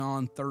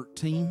John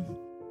 13.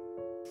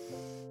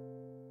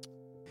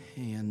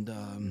 And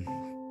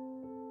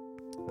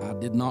I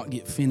did not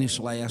get finished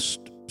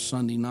last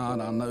Sunday night.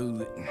 I know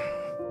that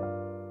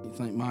you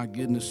think, my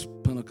goodness,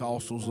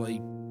 Pentecostals, they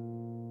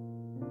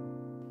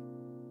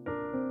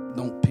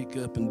don't pick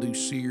up and do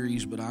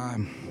series, but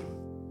I'm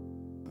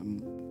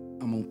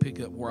going to pick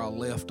up where I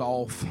left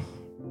off.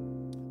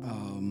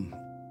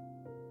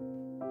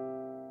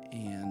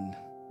 And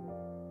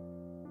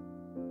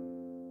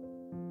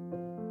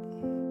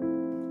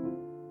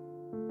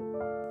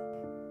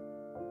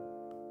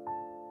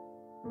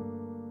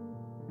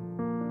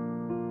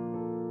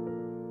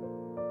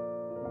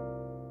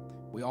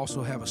we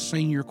also have a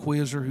senior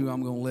quizzer who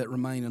I'm going to let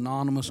remain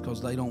anonymous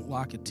because they don't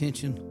like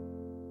attention.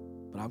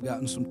 But I've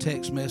gotten some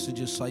text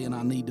messages saying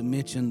I need to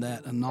mention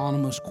that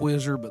anonymous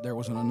quizzer, but there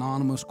was an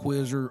anonymous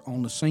quizzer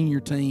on the senior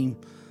team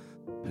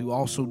who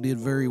also did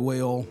very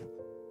well,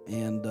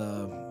 and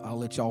I'll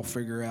let y'all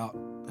figure out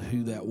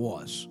who that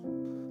was.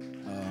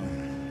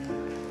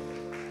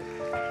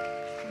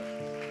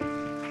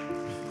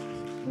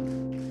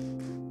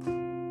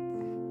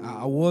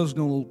 I was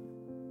going to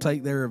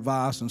take their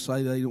advice and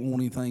say they don't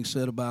want anything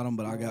said about them,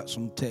 but I got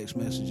some text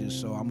messages,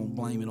 so I'm going to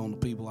blame it on the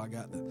people I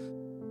got the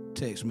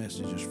text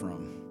messages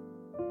from.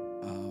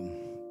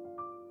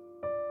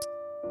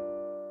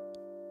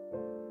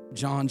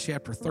 John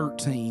chapter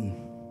 13.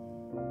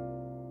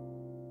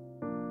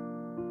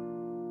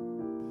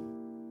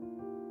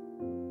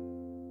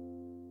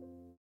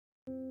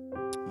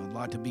 I'd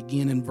like to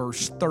begin in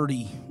verse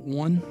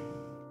 31.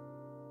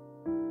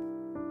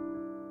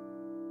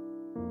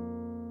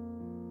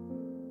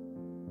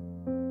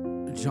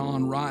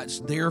 John writes,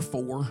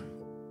 "Therefore,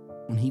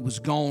 when he was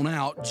gone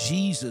out,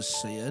 Jesus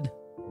said,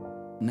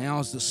 'Now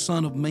is the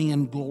Son of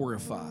Man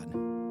glorified,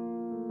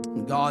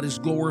 and God is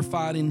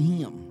glorified in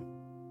him.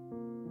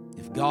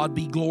 If God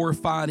be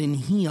glorified in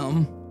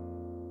him,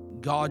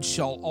 God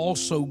shall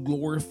also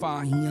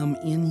glorify him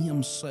in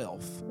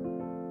himself,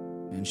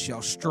 and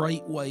shall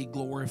straightway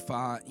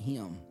glorify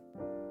him.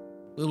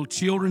 Little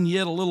children,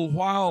 yet a little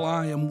while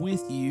I am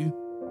with you,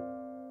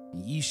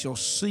 and ye shall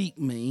seek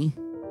me.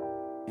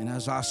 And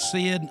as I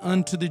said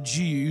unto the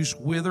Jews,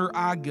 whither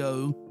I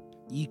go,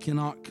 ye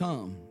cannot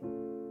come.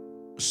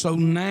 So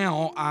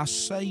now I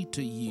say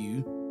to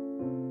you,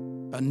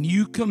 a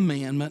new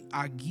commandment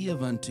I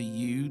give unto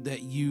you,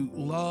 that you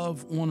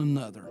love one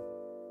another.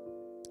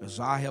 As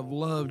I have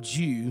loved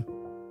you,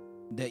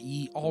 that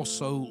ye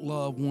also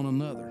love one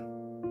another.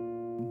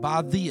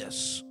 By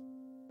this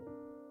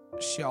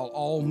shall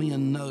all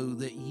men know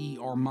that ye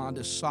are my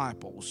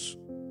disciples,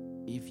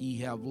 if ye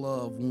have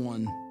love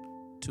one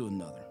to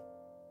another.'"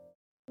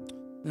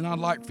 Then I'd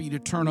like for you to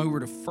turn over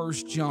to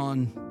 1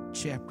 John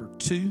chapter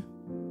 2.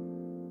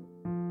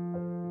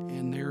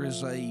 And there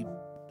is a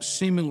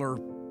similar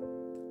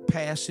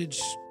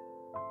passage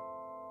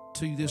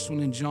to this one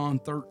in John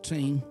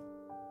 13.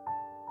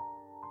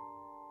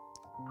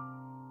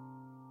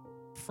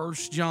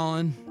 1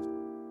 John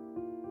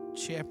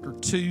chapter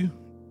 2.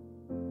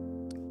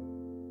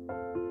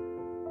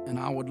 And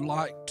I would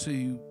like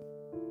to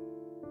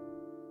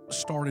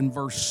start in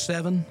verse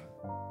 7.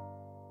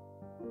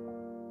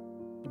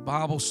 The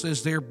Bible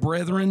says there,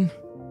 "Brethren,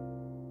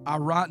 I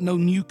write no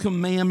new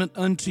commandment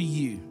unto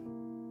you,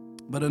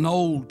 but an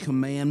old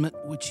commandment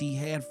which ye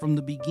had from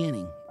the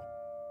beginning.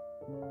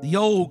 The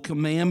old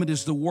commandment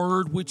is the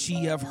word which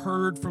ye have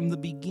heard from the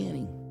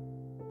beginning.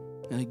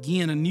 And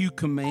again, a new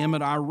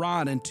commandment I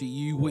write unto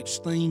you, which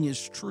thing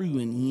is true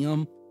in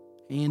him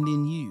and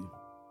in you.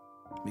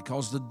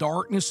 Because the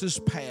darkness is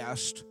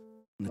past,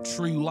 and the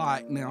true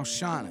light now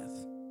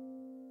shineth.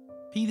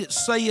 He that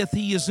saith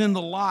he is in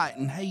the light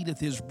and hateth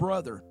his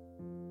brother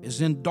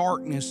is in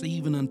darkness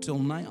even until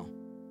now.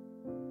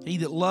 He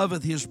that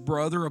loveth his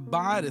brother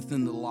abideth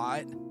in the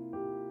light,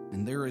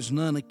 and there is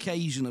none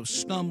occasion of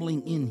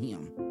stumbling in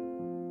him.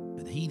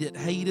 But he that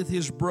hateth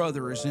his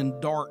brother is in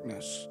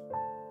darkness,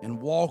 and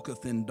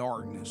walketh in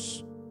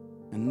darkness,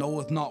 and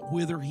knoweth not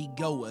whither he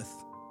goeth,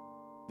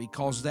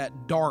 because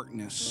that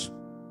darkness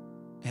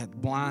hath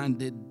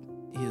blinded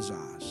his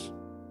eyes."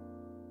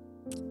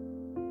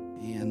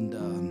 And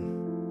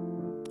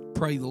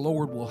pray the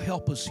Lord will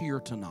help us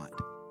here tonight.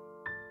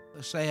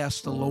 Let's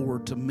ask the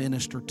Lord to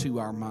minister to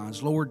our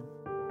minds. Lord,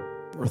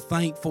 we're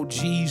thankful,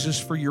 Jesus,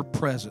 for your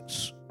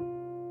presence.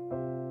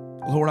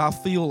 Lord, I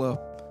feel a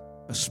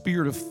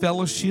spirit of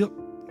fellowship.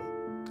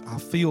 I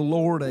feel,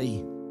 Lord,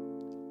 a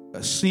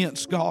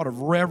sense, God,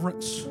 of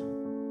reverence.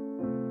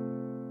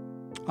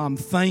 I'm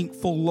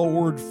thankful,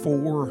 Lord,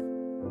 for,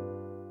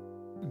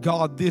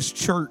 God, this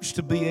church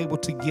to be able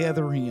to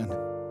gather in.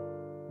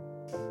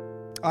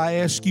 I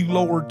ask you,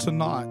 Lord,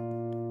 tonight,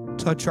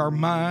 touch our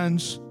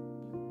minds.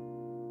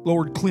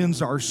 Lord,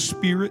 cleanse our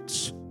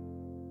spirits.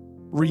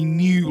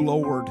 Renew,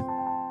 Lord,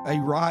 a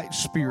right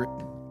spirit.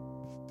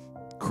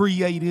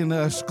 Create in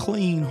us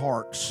clean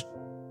hearts.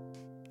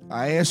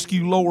 I ask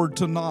you, Lord,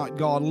 tonight,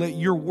 God, let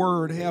your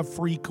word have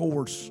free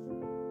course.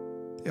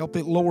 Help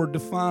it, Lord, to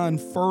find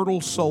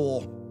fertile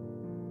soil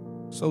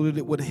so that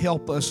it would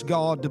help us,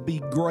 God, to be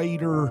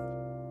greater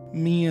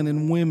men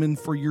and women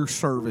for your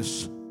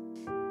service.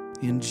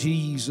 In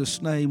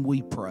Jesus' name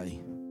we pray.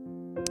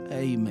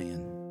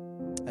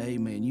 Amen.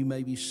 Amen. You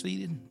may be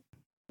seated.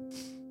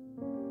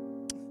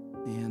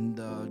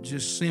 And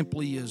just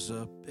simply as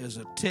a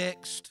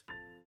text,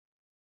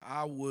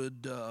 I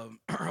would,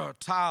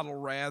 title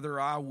rather,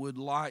 I would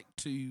like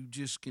to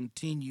just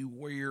continue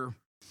where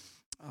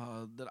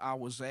that I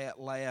was at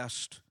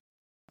last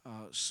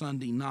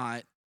Sunday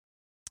night.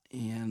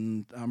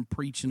 And I'm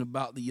preaching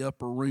about the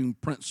upper room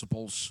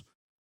principles.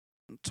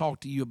 I'll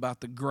talk to you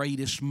about the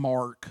greatest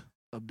mark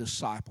of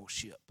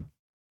discipleship.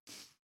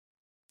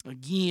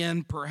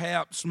 Again,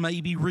 perhaps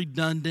maybe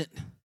redundant,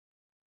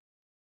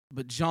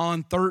 but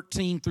John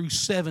 13 through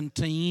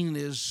 17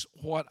 is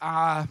what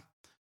I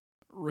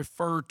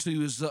refer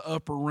to as the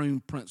upper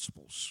room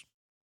principles.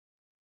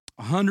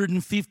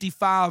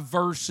 155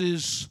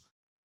 verses,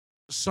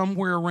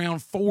 somewhere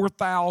around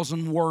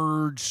 4,000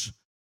 words,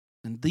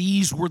 and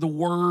these were the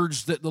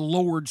words that the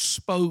Lord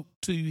spoke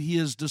to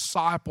his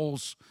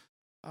disciples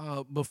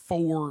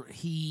before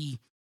he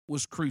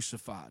was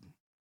crucified.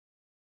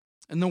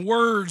 And the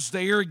words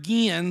there,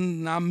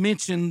 again, I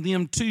mentioned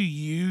them to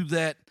you,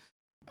 that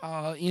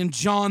in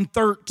John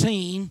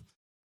 13,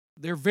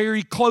 they're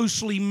very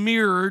closely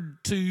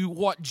mirrored to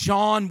what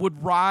John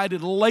would write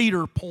at a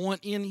later point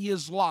in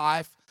his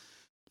life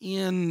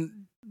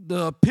in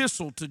the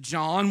epistle to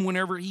John,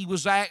 whenever he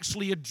was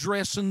actually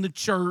addressing the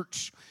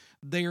church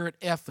there at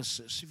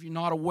Ephesus. If you're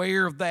not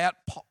aware of that,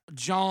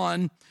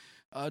 John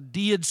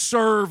did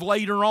serve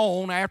later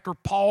on after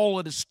Paul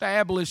had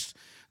established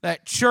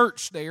that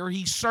church there.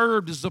 He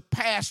served as the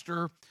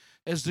pastor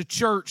as the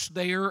church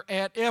there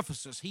at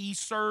Ephesus. He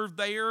served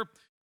there.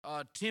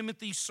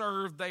 Timothy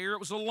served there. It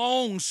was a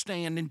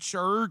long-standing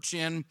church,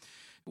 and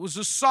it was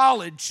a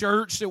solid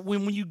church that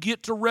when you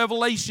get to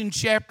Revelation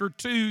chapter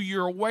 2,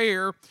 you're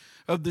aware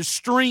of the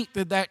strength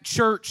that that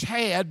church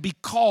had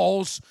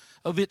because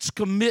of its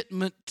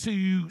commitment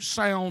to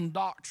sound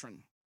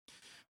doctrine.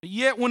 But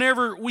yet,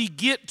 whenever we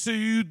get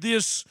to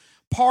this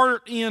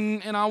part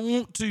and I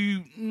want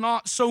to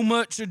not so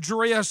much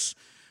address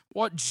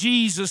what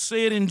Jesus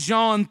said in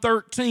John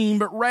 13,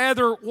 but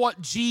rather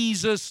what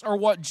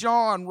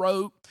John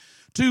wrote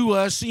to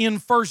us in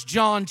 1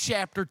 John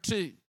chapter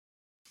 2.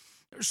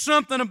 There's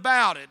something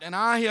about it, and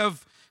I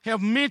have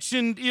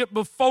mentioned it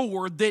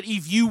before, that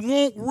if you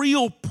want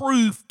real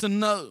proof to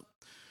know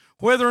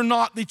whether or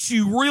not that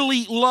you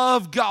really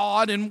love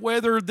God and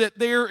whether that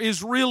there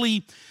is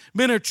really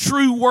been a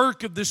true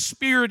work of the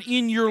Spirit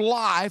in your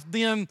life,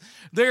 then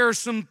there are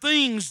some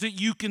things that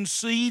you can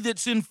see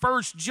that's in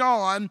 1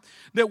 John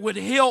that would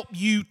help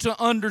you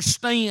to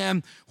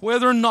understand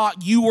whether or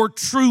not you are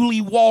truly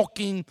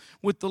walking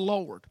with the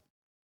Lord.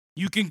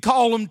 You can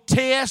call them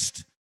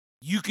tests,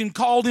 you can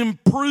call them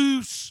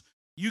proofs,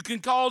 you can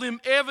call them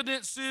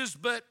evidences,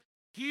 but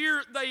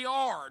here they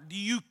are. Do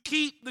you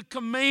keep the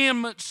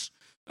commandments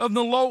of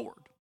the Lord?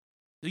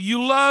 Do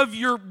you love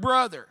your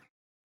brother?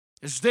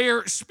 Is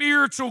there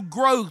spiritual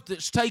growth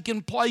that's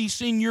taken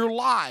place in your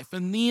life?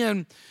 And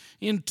then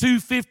in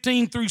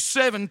 2:15 through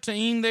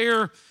 17,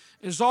 there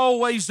is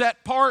always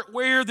that part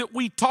where that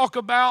we talk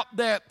about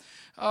that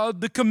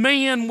the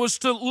command was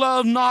to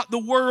love not the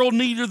world,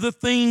 neither the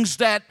things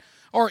that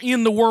are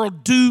in the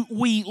world. Do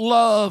we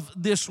love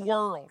this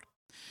world?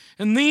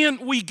 And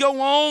then we go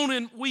on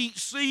and we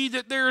see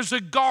that there's a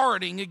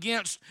guarding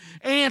against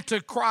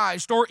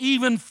Antichrist or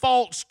even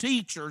false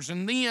teachers.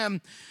 And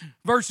then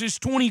verses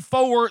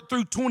 24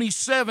 through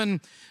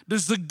 27,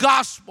 does the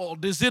gospel,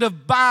 does it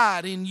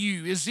abide in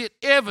you? Is it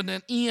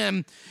evident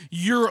in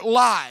your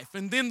life?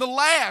 And then the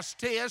last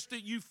test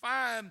that you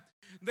find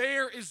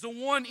there is the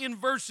one in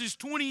verses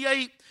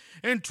 28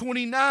 and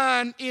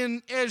 29,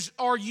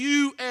 are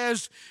you,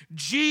 as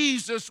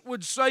Jesus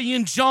would say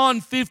in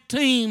John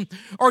 15,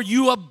 are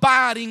you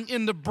abiding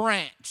in the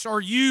branch?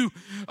 Are you,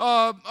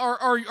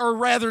 or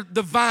rather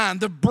the vine,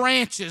 the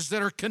branches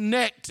that are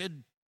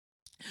connected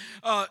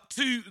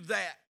to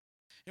that?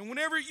 And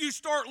whenever you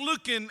start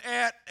looking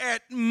at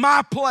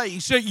my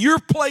place, at your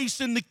place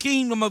in the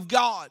kingdom of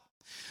God,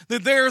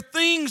 that there are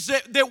things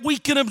that we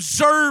can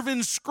observe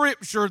in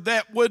Scripture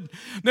that would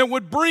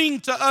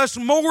bring to us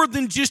more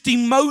than just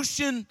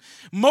emotion,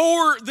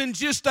 more than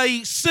just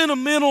a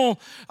sentimental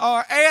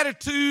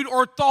attitude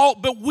or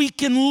thought, but we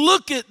can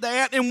look at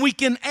that and we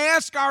can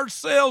ask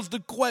ourselves the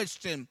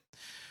question,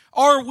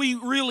 are we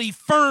really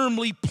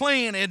firmly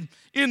planted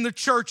in the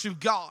church of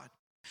God?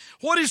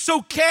 What is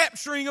so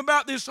capturing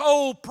about this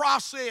whole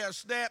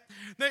process that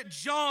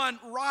John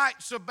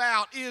writes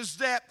about is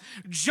that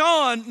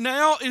John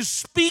now is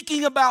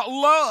speaking about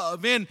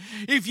love. And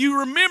if you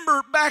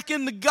remember back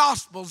in the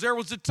Gospels, there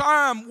was a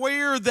time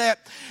where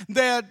that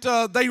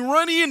they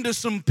run into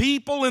some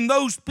people, and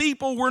those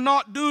people were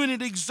not doing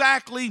it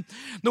exactly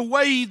the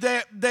way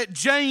that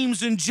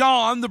James and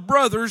John, the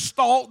brothers,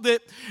 thought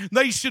that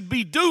they should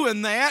be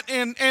doing that.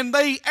 And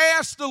they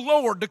asked the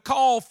Lord to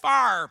call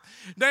fire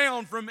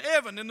down from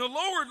heaven. And the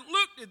Lord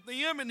looked at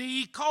them, and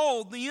he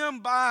called them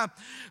by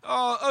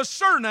a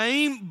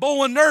surname,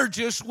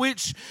 Boanerges,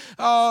 which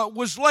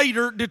was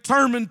later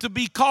determined to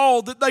be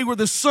called that they were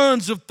the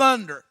sons of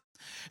thunder.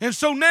 And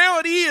so now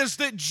it is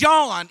that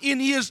John, in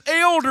his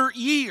elder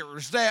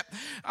years, that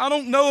I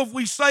don't know if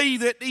we say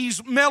that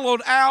he's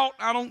mellowed out.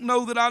 I don't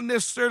know that I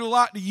necessarily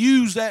like to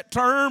use that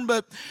term,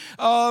 but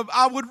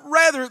I would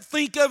rather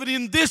think of it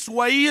in this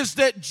way, is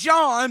that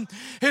John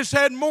has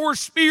had more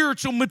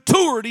spiritual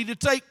maturity to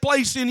take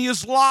place in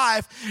his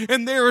life,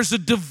 and there is a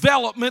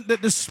development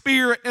that the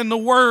Spirit and the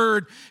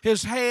Word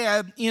has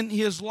had in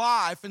his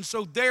life. And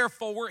so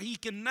therefore he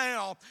can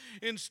now,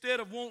 instead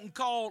of wanting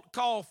to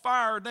call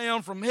fire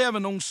down from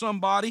heaven on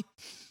somebody,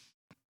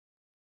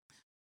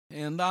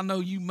 and I know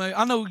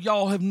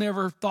y'all have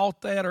never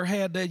thought that or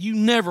had that. You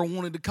never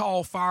wanted to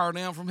call fire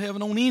down from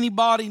heaven on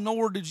anybody,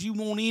 nor did you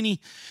want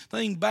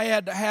anything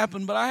bad to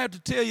happen. But I have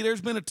to tell you,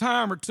 there's been a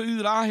time or two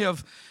that I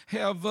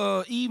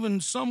have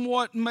even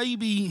somewhat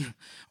maybe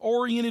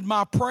oriented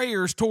my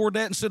prayers toward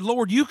that and said,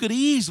 Lord, you could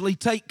easily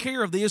take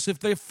care of this if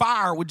the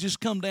fire would just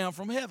come down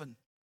from heaven.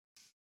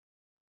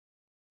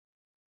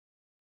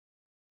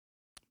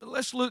 But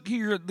let's look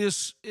here at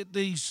these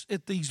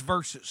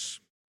verses.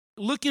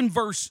 Look in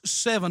verse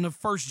 7 of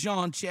 1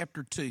 John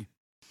chapter 2.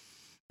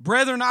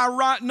 Brethren, I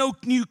write no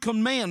new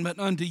commandment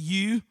unto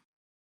you,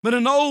 but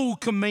an old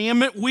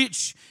commandment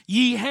which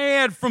ye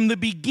had from the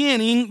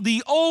beginning.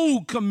 The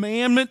old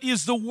commandment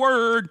is the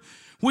word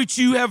which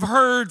you have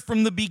heard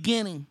from the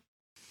beginning.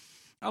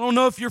 I don't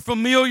know if you're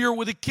familiar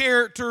with a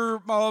character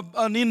of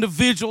an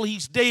individual.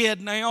 He's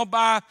dead now,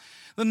 by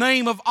the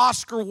name of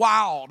Oscar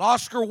Wilde.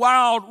 Oscar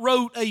Wilde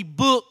wrote a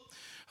book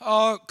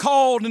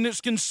called, and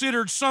it's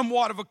considered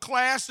somewhat of a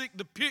classic,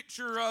 The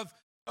Picture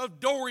of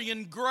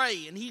Dorian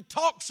Gray. And he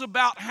talks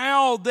about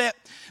how that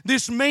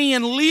this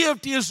man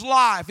lived his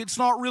life. It's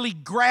not really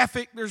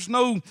graphic. There's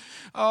no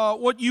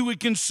what you would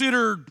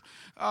consider,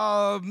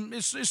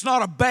 it's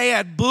not a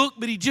bad book,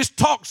 but he just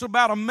talks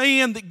about a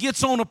man that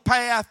gets on a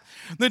path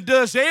that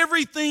does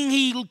everything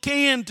he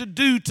can to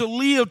do to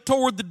live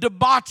toward the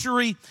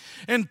debauchery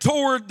and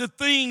toward the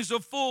things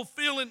of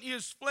fulfilling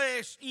his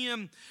flesh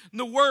in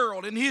the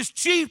world. And his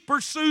chief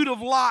pursuit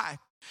of life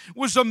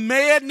was a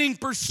maddening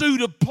pursuit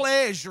of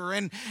pleasure,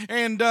 and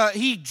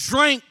he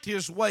drank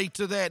his way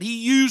to that.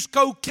 He used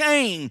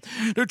cocaine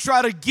to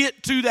try to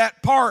get to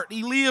that part.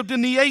 He lived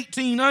in the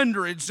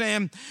 1800s,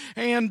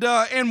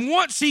 and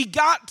once he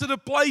got to the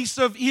place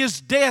of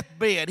his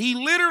deathbed, he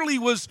literally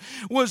was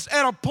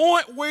at a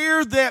point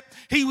where that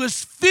he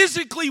was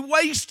physically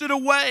wasted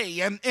away,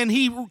 and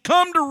he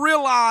come to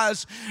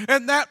realize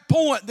at that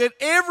point that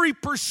every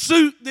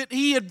pursuit that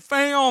he had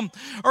found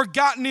or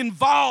gotten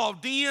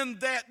involved in,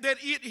 that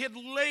it had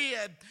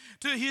led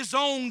to his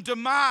own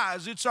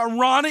demise. It's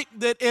ironic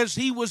that as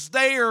he was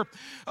there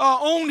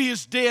on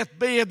his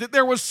deathbed, that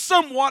there was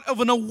somewhat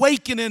of an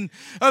awakening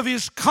of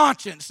his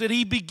conscience, that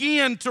he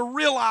began to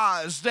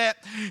realize that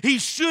he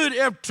should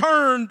have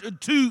turned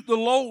to the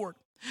Lord.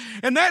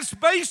 And that's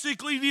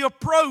basically the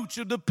approach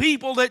of the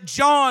people that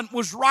John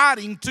was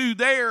writing to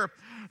there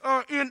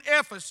in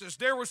Ephesus.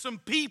 There were some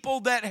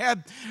people that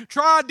had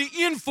tried to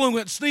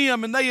influence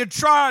them, and they had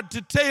tried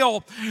to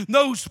tell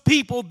those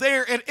people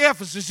there at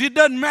Ephesus, it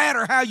doesn't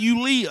matter how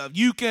you live.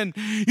 You can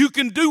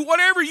do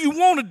whatever you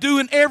want to do,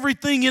 and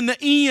everything in the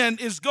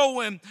end is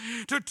going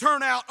to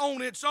turn out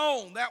on its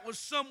own. That was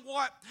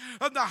somewhat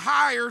of the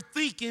higher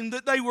thinking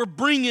that they were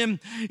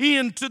bringing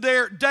into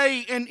their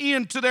day and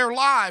into their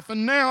life.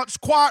 And now it's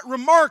quite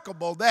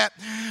remarkable that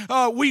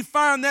we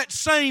find that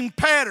same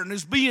pattern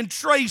is being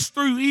traced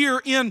through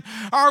here in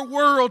our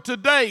world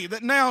today,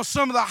 that now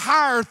some of the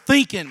higher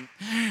thinking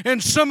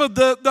and some of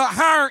the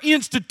higher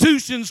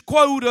institutions,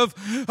 quote, of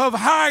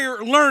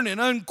higher learning,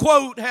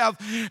 unquote,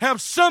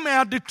 have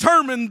somehow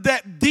determined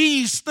that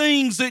these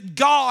things that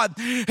God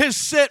has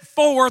set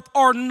forth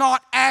are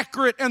not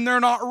accurate and they're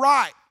not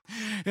right.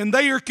 And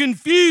they are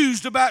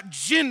confused about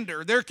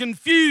gender. They're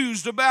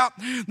confused about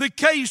the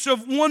case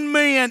of one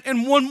man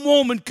and one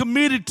woman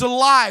committed to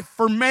life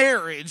for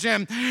marriage.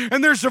 And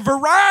there's a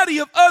variety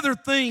of other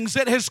things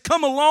that has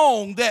come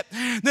along that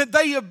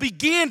they have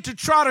begun to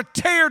try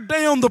to tear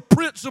down the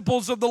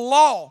principles of the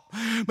law.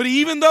 But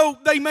even though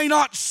they may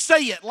not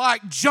say it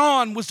like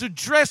John was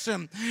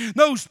addressing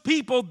those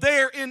people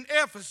there in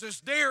Ephesus,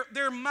 their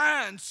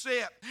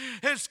mindset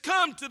has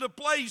come to the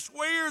place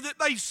where that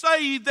they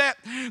say that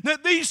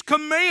these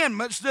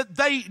commandments, that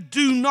they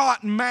do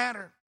not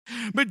matter.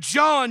 But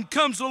John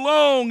comes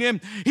along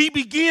and he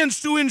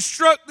begins to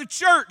instruct the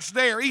church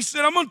there. He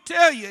said, I'm going to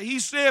tell you, he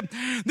said,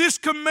 this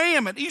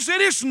commandment, he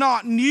said, it's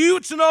not new,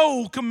 it's an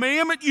old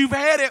commandment. You've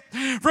had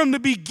it from the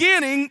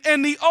beginning,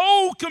 and the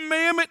old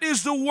commandment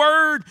is the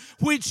word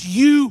which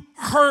you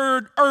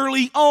heard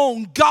early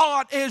on.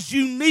 God has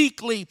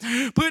uniquely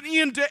put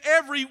into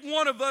every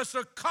one of us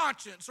a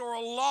conscience or a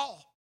law,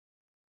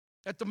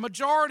 that the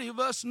majority of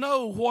us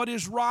know what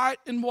is right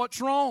and what's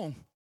wrong.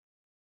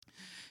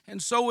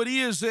 And so it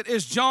is that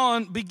as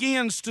John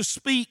begins to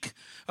speak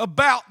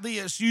about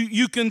this,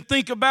 you can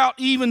think about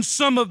even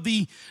some of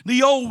the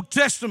Old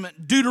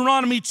Testament.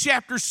 Deuteronomy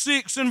chapter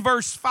 6 and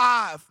verse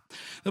 5.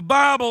 The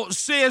Bible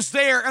says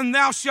there, and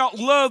thou shalt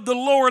love the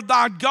Lord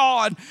thy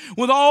God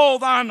with all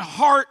thine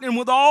heart and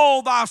with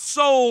all thy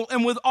soul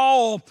and with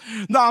all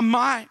thy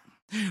might.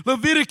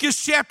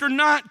 Leviticus chapter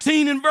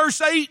 19 and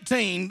verse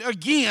 18,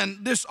 again,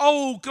 this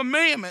old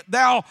commandment,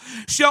 thou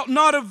shalt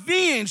not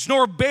avenge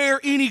nor bear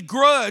any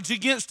grudge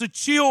against the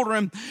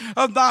children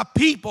of thy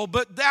people,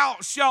 but thou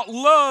shalt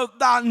love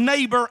thy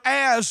neighbor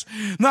as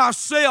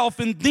thyself.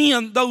 And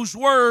then those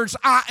words,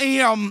 I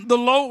am the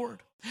Lord.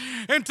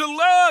 And to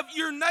love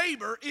your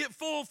neighbor, it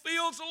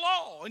fulfills the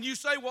law. And you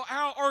say, well,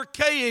 how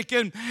archaic,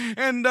 and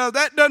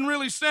that doesn't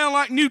really sound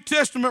like New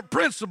Testament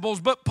principles.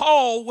 But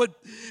Paul would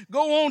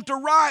go on to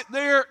write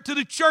there to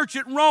the church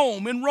at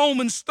Rome in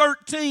Romans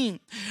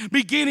 13,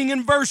 beginning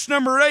in verse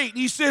number 8.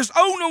 He says,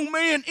 owe no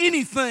man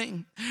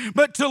anything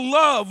but to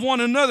love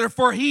one another,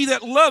 for he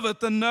that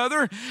loveth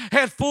another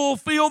hath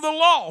fulfilled the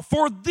law.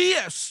 For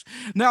this,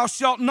 thou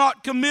shalt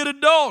not commit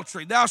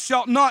adultery, thou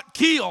shalt not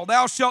kill,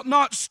 thou shalt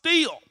not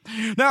steal,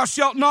 thou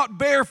shalt not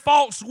bear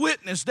false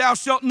witness, thou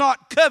shalt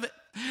not covet.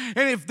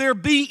 And if there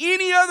be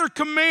any other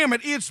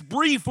commandment, it's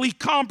briefly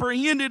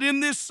comprehended in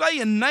this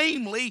saying,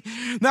 namely,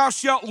 thou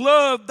shalt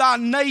love thy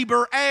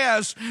neighbor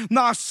as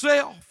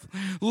thyself.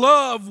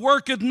 Love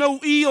worketh no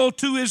ill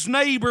to his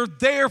neighbor,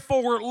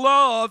 therefore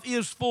love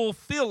is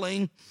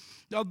fulfilling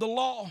of the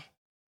law.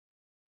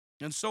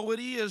 And so it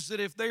is that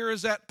if there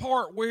is that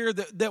part where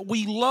that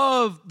we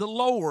love the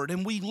Lord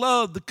and we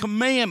love the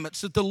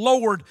commandments that the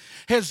Lord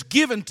has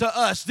given to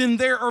us, then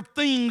there are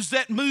things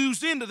that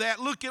moves into that.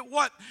 Look at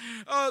what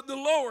the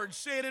Lord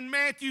said in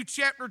Matthew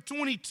chapter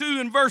 22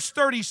 and verse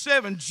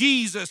 37.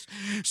 Jesus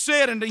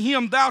said unto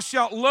him, thou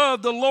shalt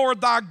love the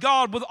Lord thy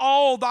God with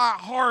all thy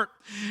heart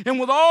and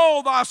with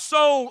all thy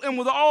soul and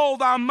with all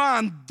thy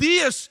mind.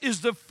 This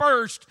is the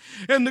first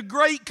and the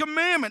great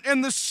commandment,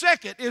 and the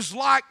second is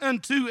like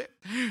unto it.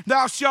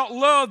 Thou shalt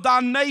love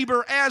thy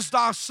neighbor as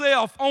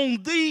thyself.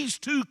 On these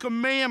two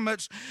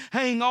commandments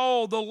hang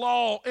all the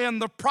law and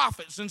the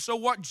prophets. And so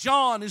what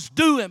John is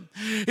doing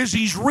is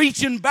he's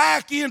reaching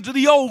back into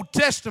the Old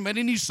Testament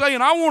and he's saying,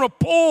 I want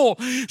to pull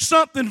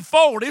something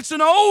forward. It's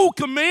an old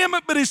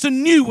commandment, but it's a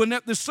new one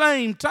at the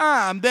same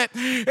time, that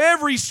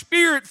every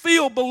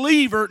Spirit-filled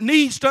believer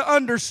needs to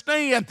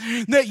understand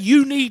that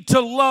you need to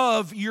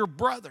love your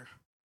brother.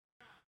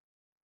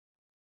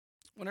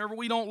 Whenever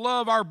we don't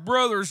love our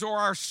brothers or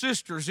our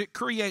sisters, it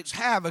creates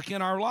havoc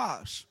in our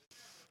lives.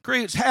 It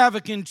creates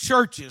havoc in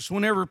churches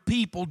whenever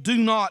people do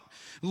not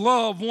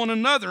love one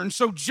another. And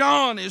so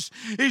John is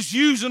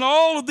using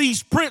all of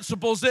these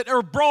principles that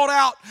are brought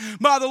out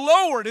by the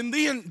Lord and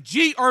then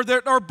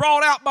that are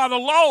brought out by the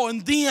law,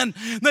 and then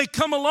they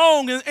come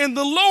along and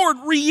the Lord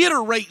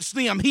reiterates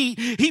them.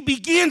 He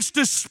begins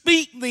to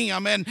speak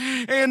them, and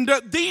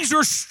these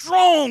are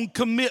strong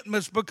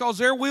commitments, because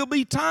there will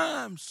be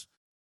times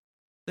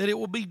that it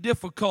will be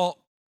difficult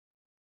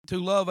to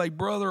love a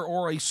brother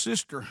or a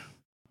sister.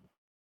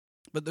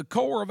 But the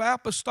core of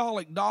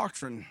apostolic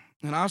doctrine,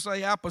 and I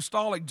say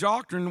apostolic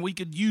doctrine, we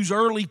could use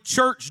early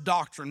church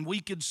doctrine.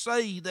 We could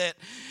say that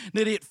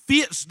it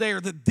fits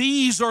there, that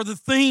these are the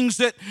things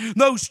that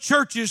those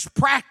churches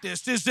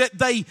practiced, is that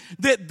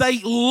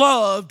they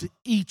loved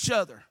each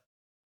other.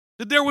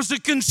 That there was a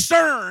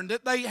concern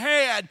that they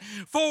had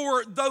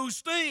for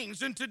those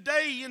things. And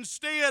today,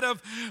 instead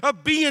of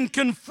being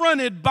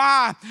confronted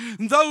by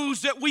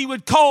those that we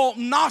would call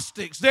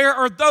Gnostics, there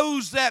are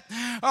those that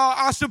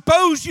I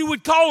suppose you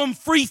would call them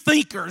free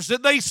thinkers,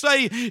 that they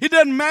say it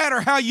doesn't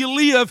matter how you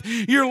live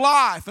your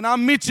life. And I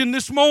mentioned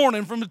this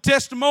morning from the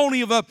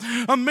testimony of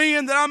a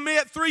man that I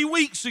met 2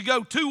 weeks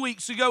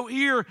ago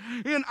here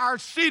in our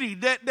city,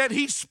 that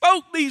he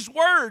spoke these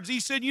words. He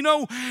said,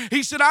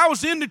 I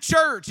was in the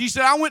church. He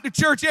said, I went to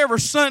church every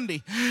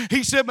Sunday.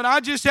 He said, but I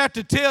just have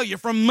to tell you,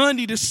 from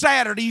Monday to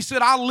Saturday, he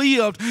said, I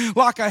lived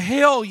like a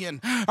hellion.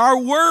 Our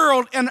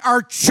world and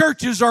our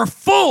churches are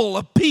full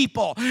of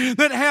people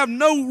that have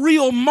no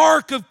real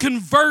mark of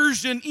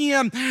conversion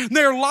in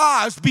their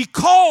lives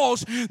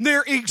because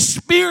their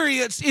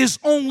experience is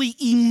only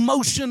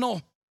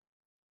emotional.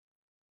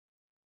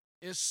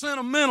 It's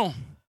sentimental.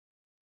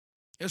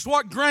 It's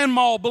what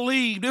grandma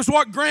believed. It's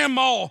what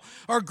grandma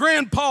or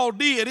grandpa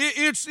did.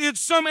 It's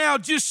somehow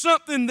just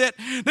something that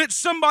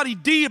somebody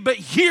did. But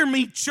hear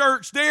me,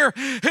 church, there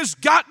has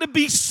got to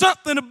be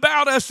something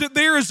about us, that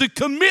there is a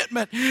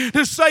commitment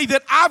to say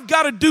that I've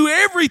got to do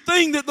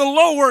everything that the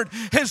Lord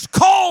has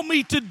called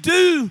me to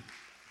do.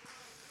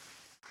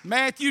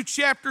 Matthew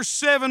chapter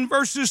 7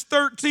 verses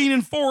 13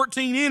 and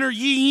 14, enter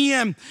ye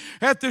in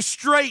at the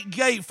strait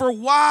gate, for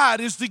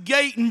wide is the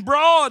gate and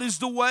broad is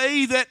the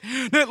way that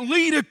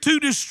leadeth to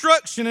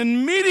destruction,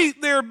 and many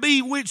there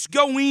be which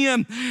go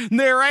in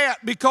thereat,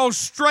 because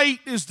strait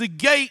is the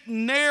gate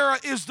and narrow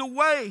is the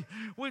way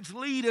which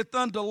leadeth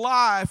unto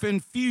life,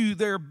 and few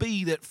there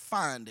be that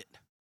find it.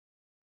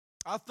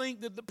 I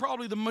think that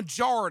probably the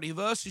majority of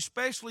us,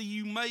 especially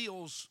you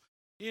males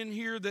in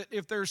here that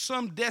if there's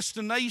some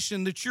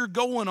destination that you're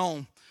going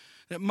on,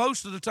 that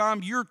most of the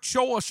time your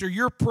choice or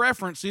your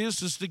preference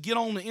is to get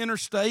on the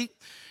interstate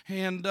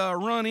and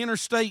run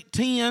Interstate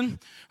 10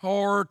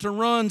 or to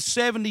run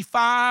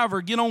 75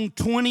 or get on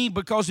 20,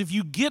 because if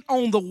you get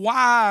on the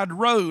wide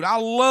road, I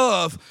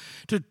love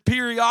to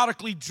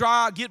periodically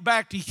get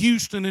back to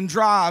Houston and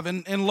drive.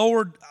 And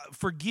Lord,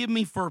 forgive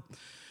me for,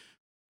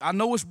 I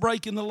know it's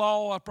breaking the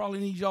law. I probably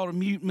need y'all to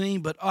mute me,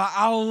 but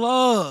I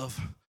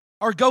love,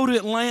 or go to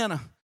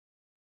Atlanta.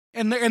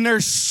 And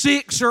there's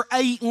 6 or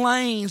 8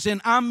 lanes, and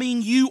I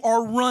mean you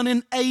are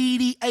running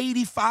 80,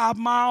 85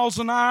 miles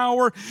an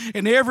hour,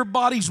 and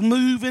everybody's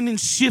moving and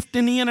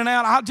shifting in and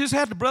out. I just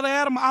had to, Brother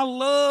Adam,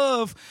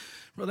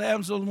 Brother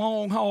Adam's a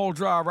long-haul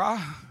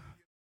driver.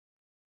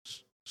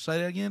 Say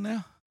that again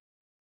now?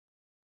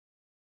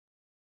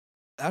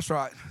 That's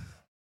right.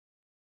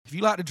 If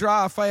you like to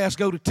drive fast,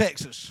 go to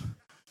Texas.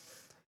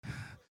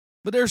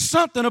 But there's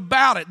something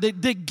about it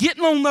that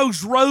getting on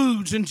those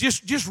roads and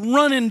just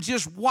running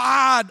just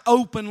wide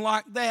open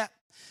like that.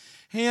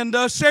 And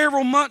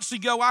several months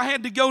ago, I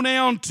had to go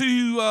down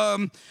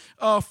to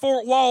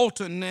Fort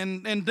Walton,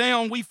 and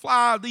down we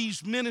fly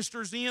these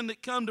ministers in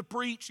that come to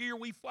preach here.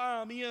 We fly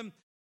them in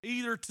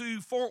either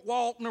to Fort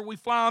Walton or we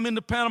fly them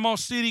into Panama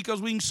City,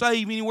 because we can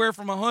save anywhere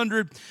from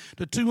 $100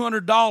 to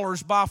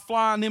 $200 by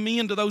flying them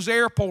into those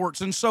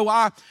airports. And so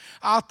I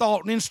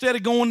thought, instead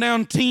of going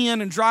down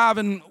 10 and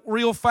driving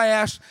real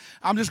fast,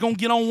 I'm just going to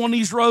get on one of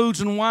these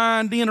roads and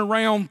wind in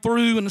around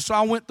through. And so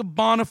I went to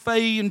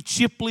Bonifay and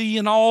Chipley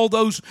and all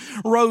those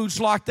roads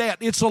like that.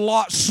 It's a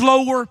lot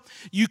slower.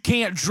 You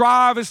can't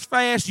drive as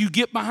fast. You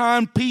get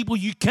behind people.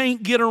 You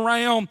can't get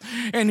around.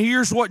 And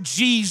here's what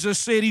Jesus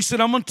said. He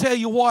said, I'm going to tell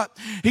you what.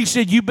 He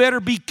said, you better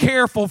be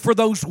careful for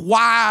those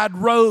wide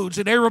roads,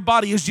 and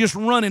everybody is just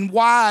running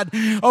wide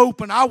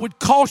open. I would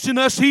caution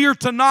us here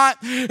tonight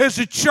as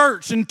a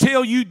church and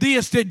tell you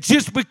this, that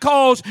just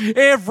because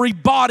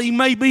everybody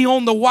may be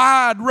on the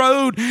wide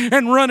road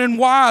and running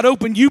wide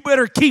open, you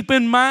better keep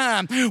in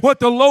mind what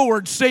the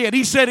Lord said.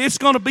 He said it's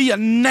going to be a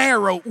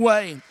narrow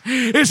way.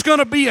 It's going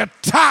to be a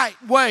tight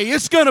way.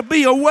 It's going to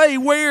be a way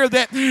where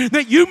that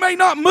you may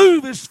not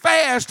move as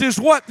fast as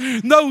what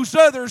those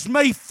others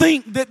may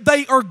think that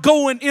they are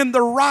going in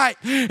the right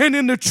and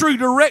in the true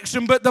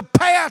direction, but the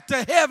path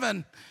to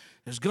heaven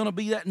is going to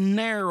be that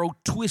narrow,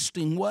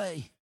 twisting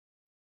way.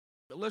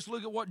 But let's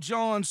look at what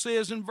John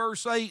says in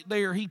verse 8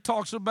 there. He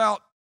talks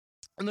about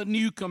the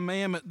new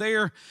commandment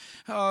there.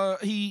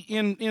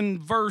 In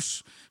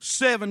verse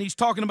 7, he's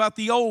talking about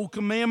the old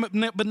commandment,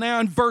 but now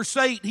in verse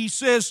 8, he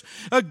says,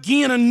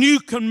 again, a new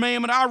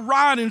commandment I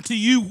write unto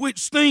you,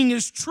 which thing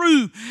is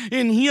true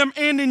in him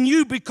and in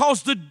you,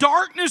 because the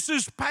darkness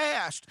is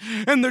past,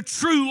 and the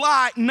true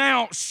light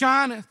now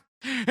shineth.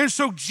 And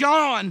so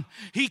John,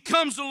 he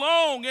comes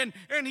along and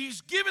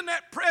he's giving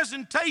that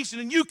presentation,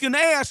 and you can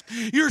ask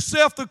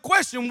yourself the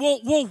question,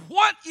 well,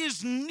 what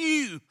is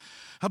new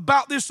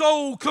about this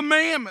old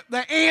commandment?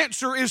 The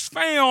answer is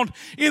found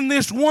in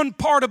this one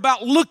part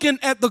about looking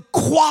at the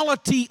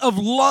quality of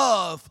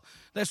love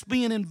that's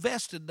being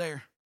invested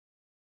there.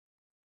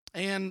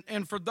 And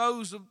for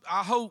those,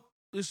 I hope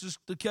this is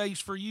the case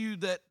for you,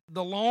 that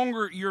the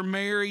longer you're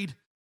married,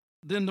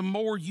 then the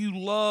more you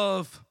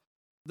love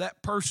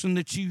that person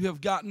that you have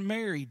gotten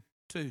married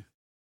to.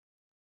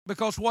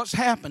 Because what's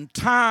happened,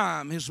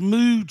 time has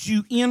moved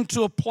you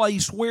into a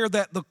place where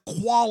that the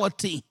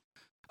quality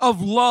of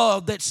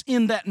love that's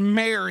in that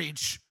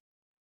marriage,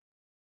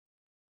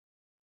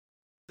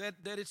 that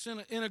it's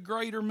in a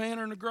greater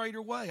manner, in a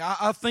greater way.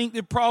 I think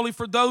that probably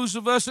for those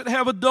of us that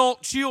have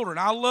adult children,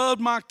 I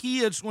loved my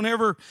kids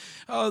whenever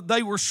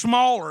they were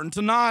smaller. And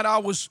tonight I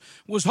was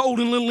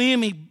holding little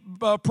Emmy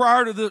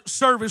prior to the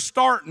service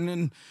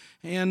starting,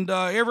 and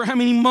ever how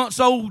many months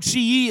old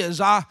she is,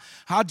 I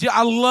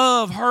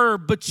love her.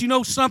 But you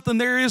know something,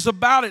 there is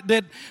about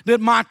it that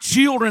my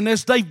children,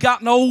 as they've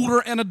gotten older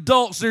and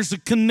adults, there's a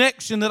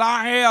connection that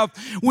I have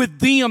with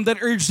them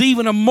that is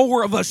even a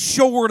more of a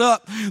shored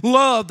up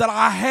love that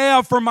I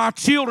have for my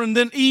children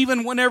than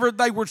even whenever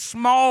they were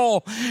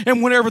small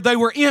and whenever they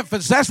were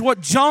infants. That's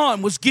what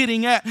John was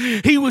getting at.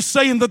 He was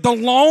saying that the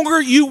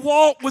longer you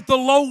walk with the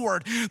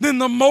Lord, then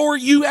the more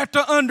you have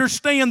to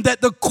understand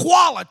that the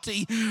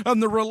quality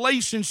of the relationship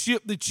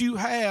that you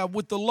have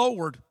with the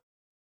Lord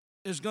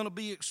is going to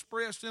be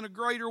expressed in a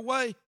greater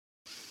way.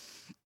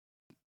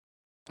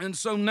 And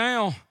so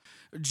now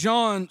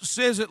John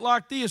says it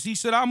like this. He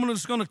said, I'm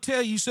just going to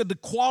tell you, he said, the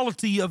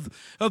quality of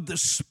the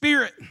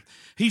Spirit,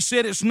 he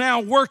said, it's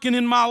now working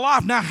in my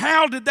life. Now,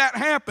 how did that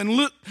happen?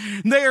 Look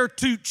there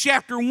to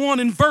chapter 1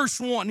 and verse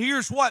 1.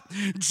 Here's what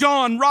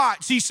John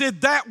writes. He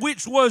said, that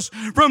which was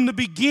from the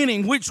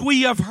beginning, which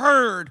we have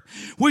heard,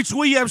 which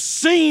we have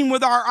seen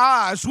with our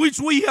eyes, which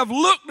we have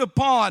looked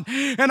upon,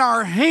 and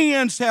our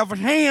hands have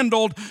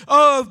handled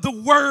of the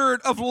word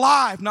of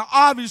life. Now,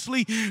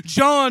 obviously,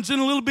 John's in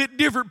a little bit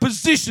different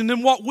position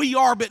than what we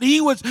are, but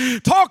he was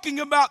talking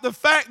about the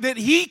fact that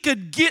he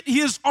could get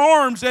his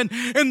arms and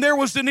there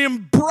was an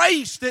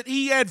embrace that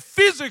he had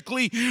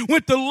physically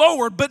with the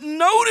Lord. But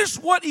notice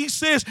what he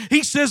says.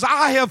 He says,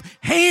 I have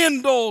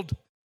handled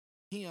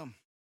him.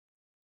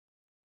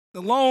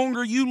 The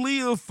longer you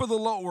live for the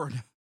Lord,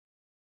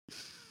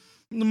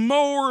 the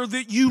more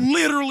that you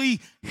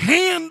literally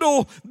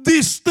handle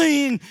this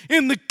thing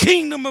in the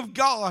kingdom of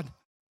God.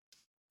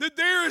 That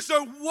there is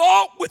a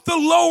walk with the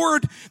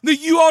Lord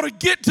that you ought to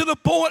get to the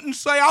point and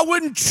say, I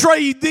wouldn't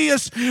trade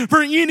this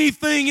for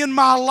anything in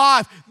my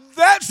life.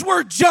 That's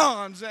where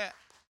John's at.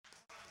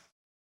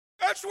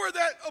 That's where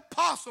that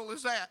apostle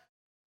is at.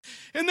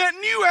 And that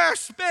new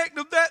aspect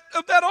of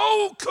that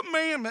old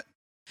commandment,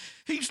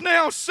 he's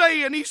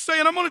saying,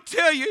 I'm going to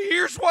tell you,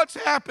 here's what's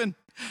happened.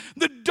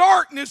 The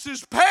darkness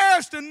is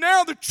past, and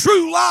now the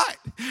true light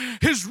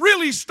has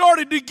really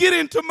started to get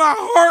into my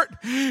heart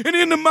and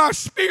into my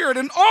spirit.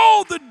 And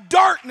all the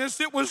darkness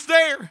that was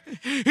there,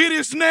 it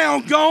is now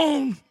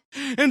gone.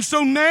 And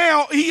so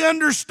now he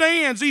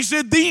understands. He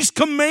said, these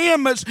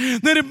commandments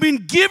that have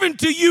been given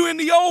to you in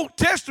the Old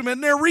Testament,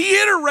 and they're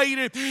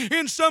reiterated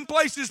in some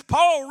places.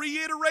 Paul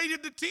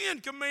reiterated the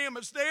 10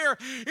 commandments there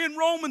in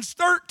Romans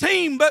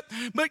 13. But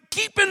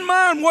keep in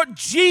mind what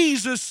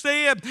Jesus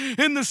said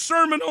in the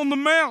Sermon on the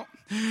Mount.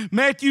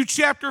 Matthew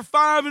chapter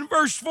 5 and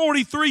verse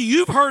 43,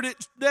 you've heard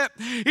it, that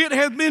it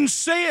hath been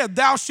said,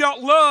 thou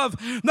shalt love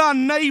thy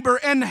neighbor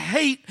and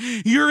hate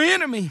your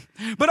enemy.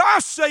 But I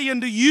say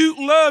unto you,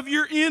 love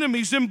your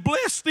enemies and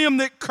bless them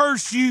that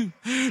curse you.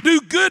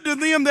 Do good to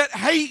them that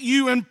hate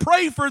you and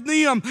pray for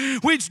them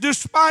which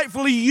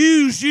despitefully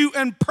use you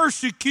and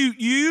persecute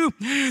you,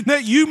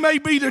 that you may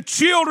be the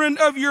children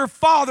of your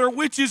Father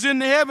which is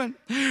in heaven.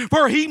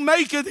 For he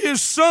maketh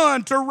his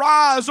sun to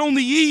rise on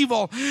the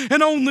evil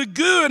and on the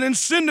good, and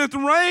sendeth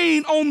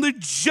rain on the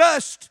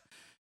just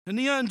and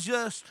the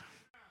unjust.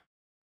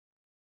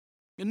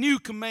 A new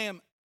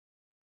commandment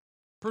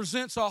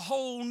presents a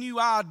whole new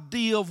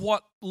idea of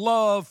what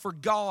love for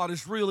God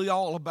is really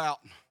all about.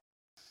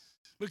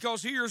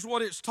 Because here's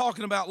what it's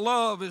talking about.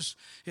 Love is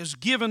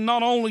given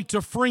not only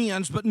to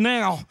friends, but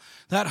now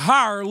that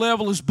higher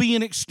level is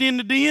being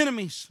extended to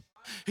enemies.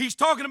 He's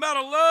talking about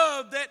a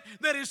love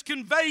that is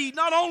conveyed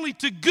not only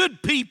to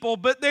good people,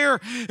 but there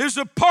is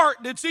a part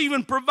that's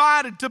even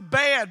provided to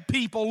bad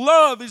people.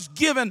 Love is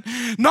given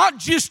not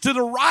just to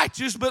the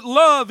righteous, but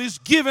love is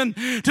given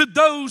to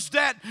those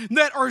that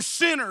are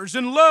sinners.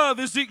 And love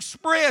is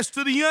expressed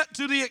to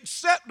the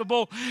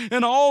acceptable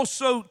and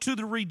also to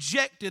the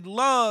rejected.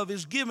 Love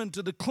is given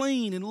to the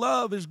clean, and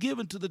love is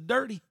given to the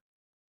dirty.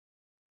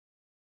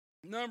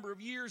 A number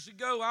of years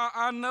ago,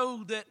 I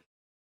know that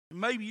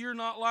maybe you're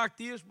not like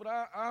this, but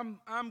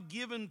I'm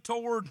given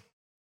toward,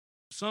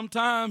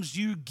 sometimes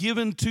you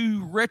given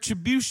to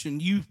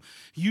retribution.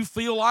 You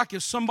feel like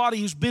if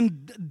somebody has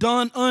been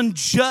done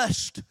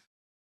unjust,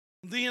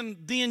 then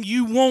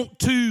you want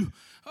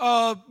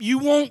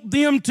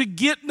them to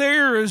get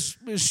there, as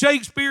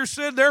Shakespeare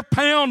said, their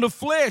pound of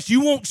flesh.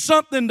 You want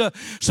something to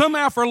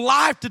somehow for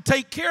life to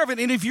take care of it.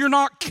 And if you're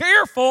not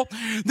careful,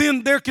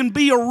 then there can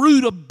be a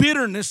root of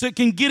bitterness that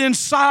can get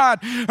inside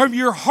of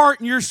your heart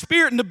and your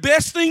spirit. And the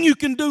best thing you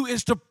can do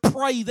is to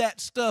pray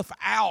that stuff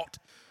out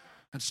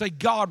and say,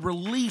 God,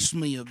 release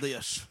me of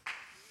this.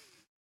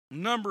 A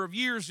number of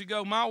years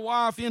ago, my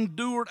wife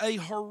endured a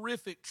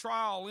horrific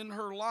trial in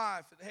her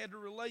life. It had to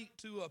relate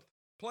to a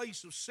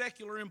place of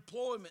secular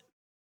employment.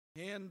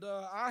 And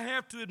I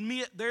have to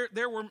admit,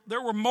 there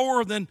were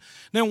more than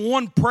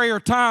one prayer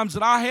times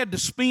that I had to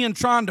spend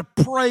trying to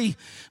pray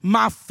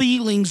my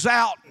feelings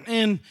out.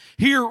 And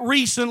here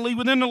recently,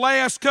 within the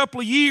last couple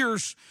of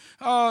years,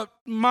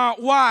 my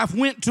wife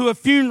went to a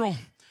funeral.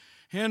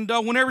 And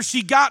whenever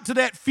she got to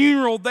that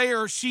funeral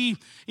there, she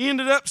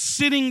ended up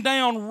sitting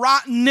down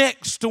right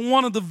next to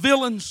one of the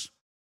villains.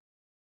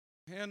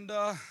 And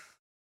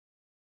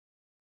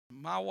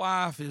my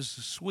wife is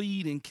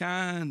sweet and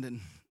kind and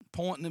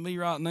pointing at me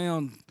right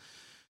now.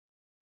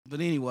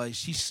 But anyway,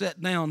 she sat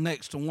down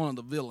next to one of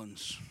the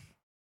villains.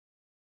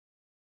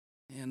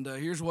 And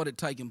here's what had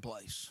taken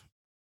place.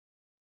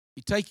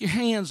 You take your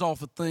hands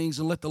off of things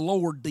and let the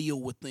Lord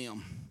deal with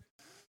them.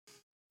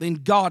 Then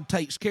God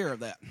takes care of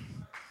that.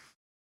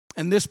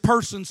 And this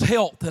person's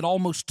health had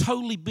almost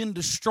totally been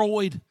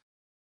destroyed.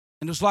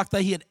 And it was like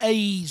they had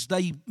aged.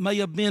 They may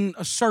have been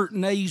a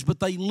certain age, but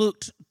they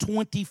looked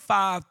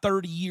 25,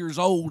 30 years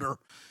older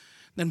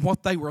than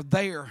what they were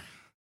there.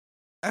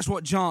 That's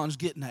what John's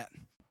getting at.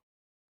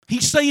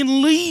 He's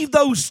saying leave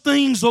those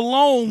things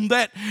alone,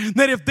 that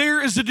if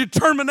there is a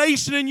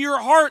determination in your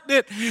heart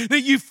that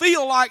you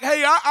feel like,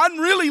 hey, I'd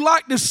really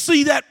like to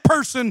see that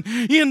person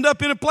end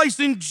up in a place.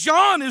 And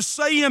John is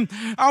saying,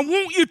 I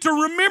want you to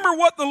remember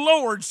what the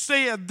Lord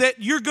said,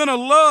 that you're going to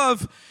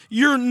love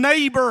your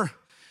neighbor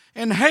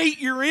and hate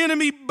your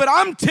enemy, but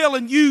I'm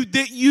telling you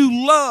that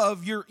you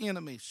love your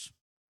enemies.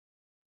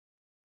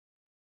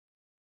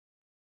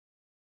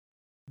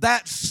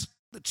 That's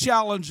the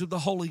challenge of the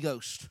Holy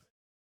Ghost.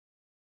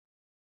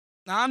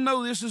 Now, I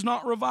know this is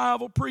not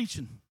revival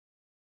preaching.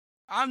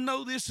 I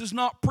know this is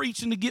not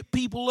preaching to get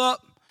people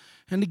up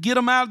and to get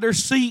them out of their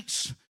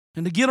seats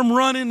and to get them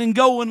running and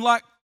going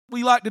like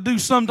we like to do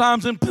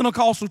sometimes in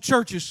Pentecostal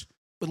churches.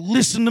 But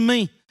listen to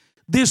me.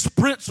 This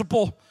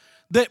principle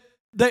that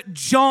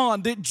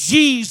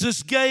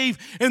Jesus gave,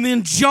 and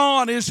then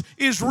John is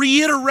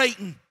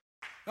reiterating.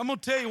 I'm going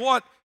to tell you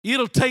what,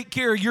 it'll take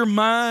care of your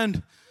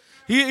mind.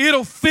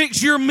 It'll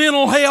fix your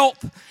mental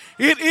health.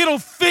 It'll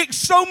fix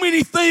so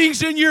many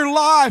things in your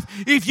life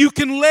if you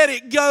can let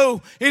it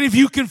go and if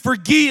you can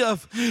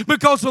forgive.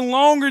 Because the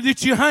longer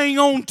that you hang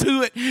on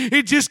to it,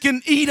 it just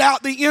can eat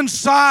out the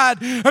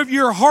inside of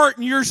your heart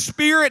and your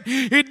spirit.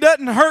 It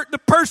doesn't hurt the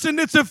person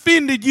that's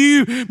offended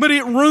you, but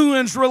it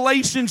ruins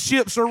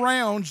relationships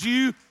around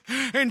you.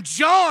 And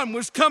John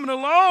was coming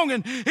along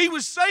and he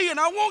was saying,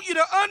 I want you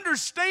to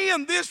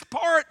understand this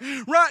part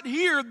right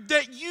here,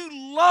 that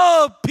you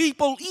love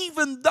people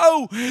even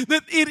though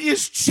that it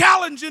is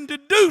challenging to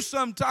do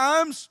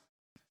sometimes.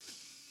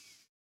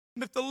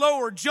 But the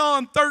Lord,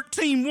 John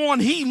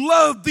 13:1, he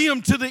loved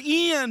them to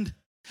the end.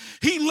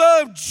 He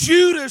loved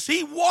Judas.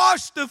 He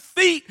washed the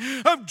feet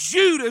of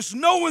Judas,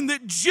 knowing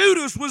that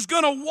Judas was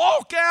going to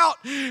walk out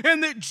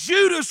and that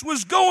Judas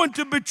was going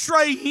to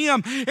betray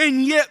him.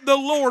 And yet the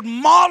Lord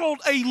modeled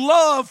a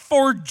love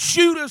for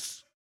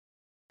Judas.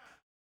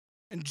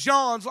 And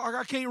John's like,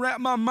 I can't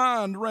wrap my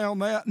mind around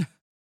that.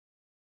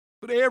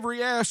 But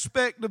every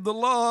aspect of the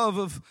love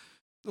of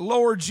the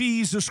Lord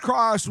Jesus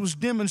Christ was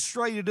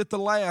demonstrated at the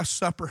Last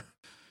Supper.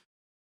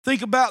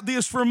 Think about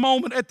this for a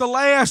moment. At the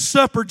Last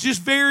Supper,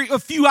 just a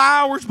few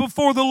hours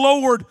before the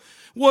Lord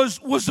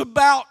was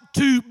about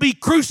to be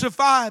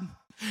crucified,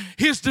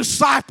 his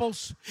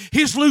disciples,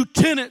 his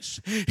lieutenants,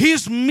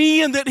 his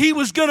men that he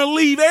was going to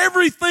leave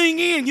everything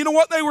in, you know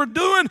what they were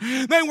doing?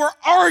 They were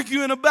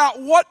arguing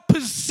about what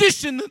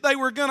position that they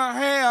were going to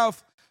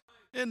have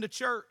in the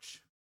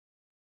church.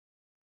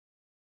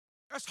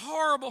 That's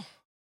horrible.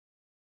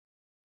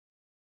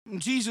 And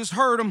Jesus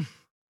heard them.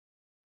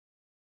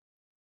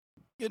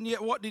 And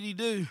yet what did he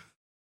do?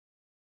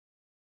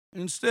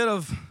 Instead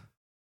of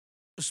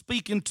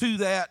speaking to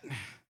that,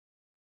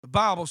 the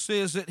Bible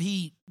says that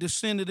he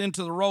descended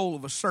into the role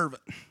of a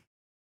servant.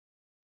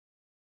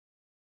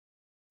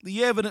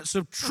 The evidence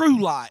of true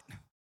light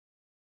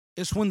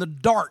is when the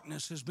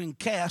darkness has been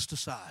cast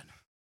aside.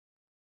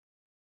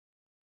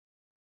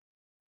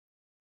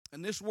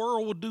 And this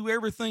world will do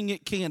everything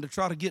it can to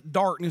try to get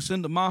darkness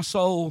into my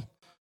soul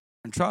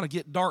and try to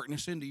get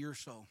darkness into your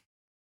soul.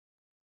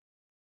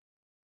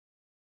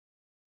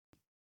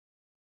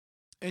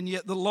 And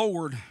yet the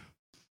Lord,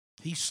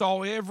 he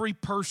saw every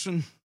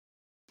person.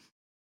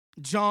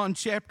 John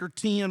chapter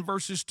 10,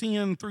 verses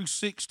 10 through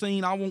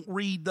 16, I won't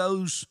read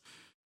those.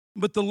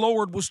 But the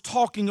Lord was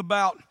talking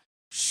about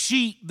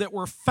sheep that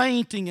were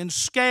fainting and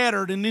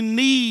scattered and in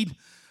need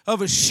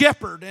of a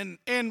shepherd.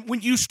 And when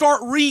you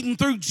start reading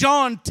through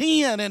John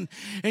 10 and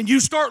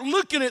you start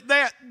looking at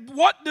that,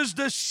 what does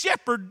the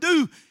shepherd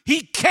do?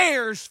 He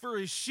cares for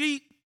his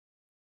sheep.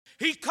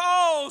 He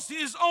calls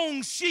his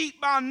own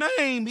sheep by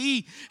name.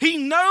 He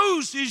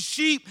knows his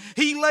sheep.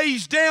 He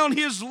lays down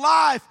his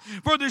life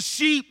for the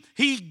sheep.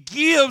 He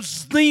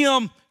gives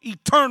them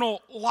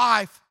eternal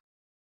life.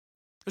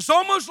 It's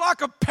almost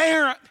like a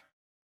parent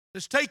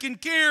that's taking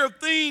care of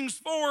things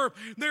for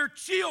their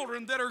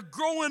children that are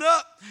growing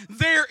up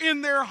there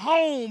in their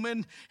home.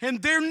 And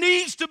there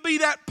needs to be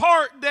that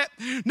part that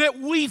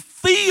we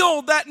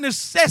feel that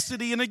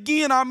necessity. And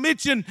again, I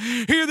mentioned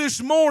here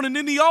this morning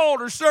in the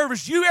altar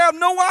service, you have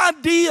no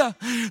idea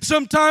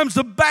sometimes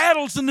the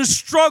battles and the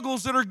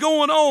struggles that are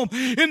going on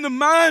in the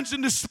minds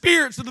and the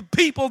spirits of the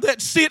people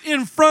that sit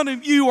in front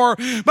of you or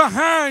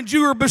behind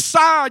you or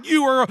beside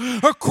you or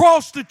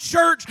across the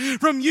church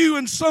from you.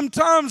 And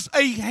sometimes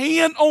a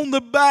hand on the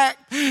back,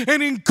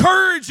 an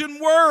encouraging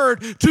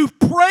word to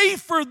pray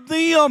for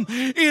them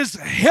is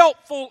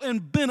helpful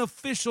and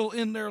beneficial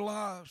in their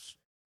lives.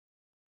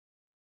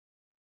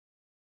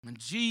 And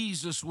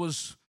Jesus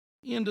was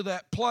into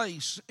that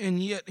place,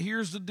 and yet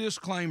here's the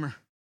disclaimer.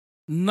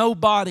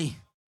 Nobody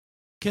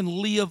can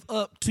live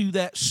up to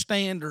that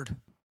standard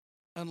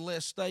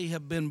unless they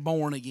have been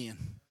born again.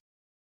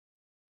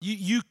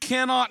 You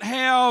cannot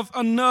have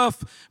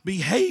enough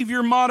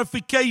behavior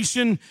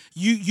modification.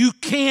 You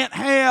can't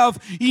have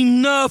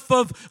enough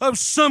of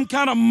some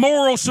kind of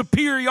moral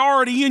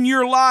superiority in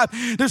your life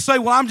to say,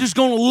 well, I'm just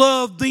going to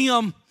love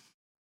them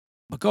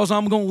because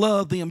I'm going to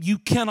love them. You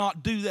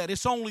cannot do that.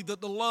 It's only the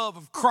love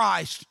of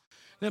Christ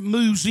that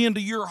moves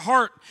into your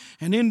heart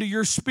and into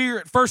your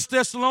spirit. 1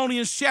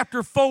 Thessalonians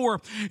chapter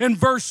 4 and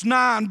verse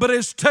 9. But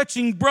as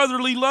touching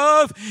brotherly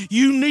love,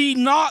 you need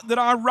not that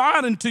I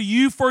write unto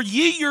you, for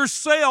ye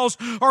yourselves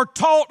are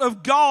taught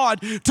of God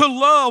to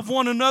love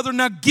one another.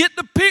 Now get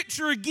the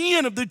picture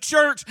again of the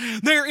church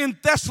there in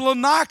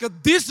Thessalonica.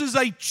 This is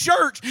a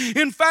church.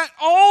 In fact,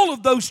 all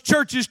of those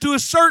churches to a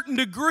certain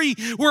degree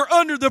were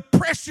under the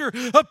pressure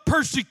of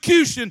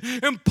persecution.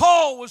 And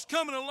Paul was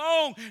coming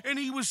along and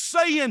he was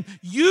saying,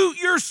 you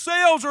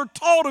yourselves are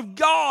taught of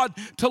God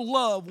to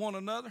love one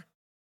another.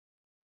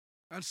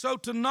 And so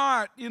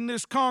tonight in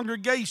this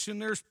congregation,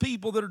 there's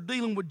people that are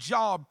dealing with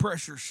job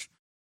pressures.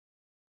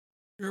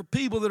 There are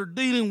people that are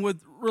dealing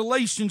with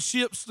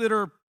relationships that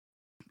are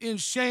in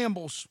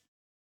shambles.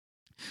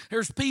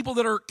 There's people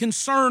that are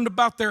concerned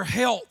about their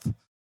health.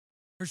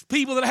 There's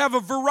people that have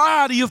a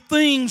variety of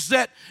things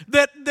that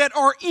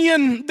are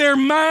in their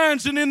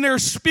minds and in their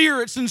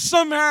spirits. And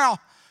somehow,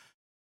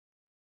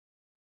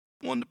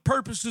 one of the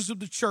purposes of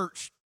the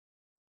church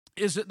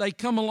is that they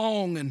come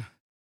along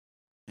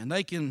and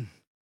they can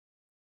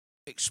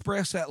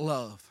express that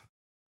love.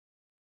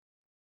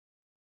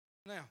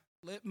 Now,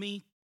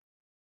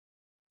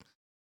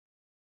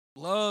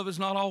 love is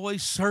not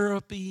always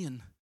syrupy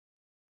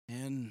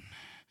and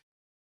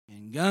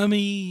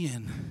gummy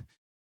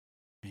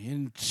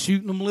and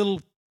shooting them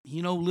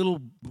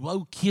little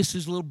blow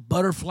kisses, little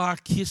butterfly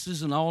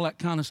kisses and all that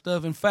kind of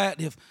stuff. In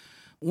fact, if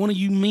one of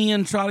you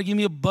men try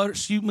to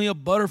shoot me a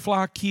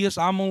butterfly kiss,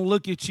 I'm going to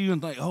look at you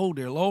and think, oh,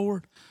 dear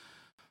Lord,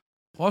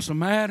 what's the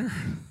matter?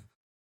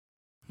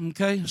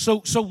 Okay,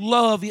 so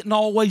love isn't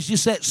always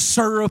just that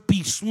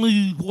syrupy,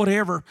 smooth,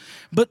 whatever.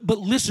 But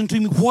listen to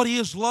me, what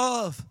is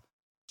love?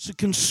 It's a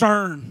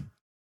concern.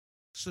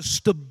 It's a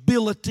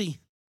stability.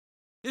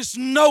 It's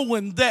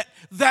knowing that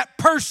that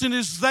person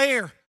is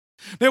there.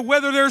 That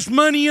whether there's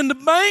money in the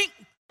bank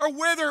or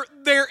whether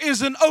there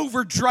is an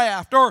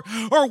overdraft or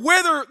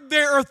whether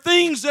there are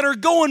things that are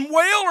going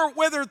well or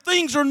whether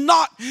things are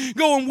not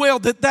going well,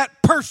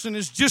 that person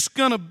is just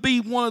going to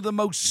be one of the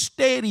most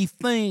steady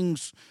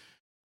things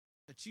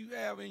that you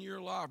have in your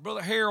life.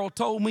 Brother Harrell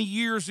told me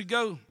years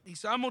ago, he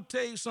said, I'm going to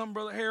tell you something,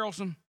 Brother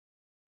Harrelson.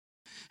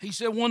 He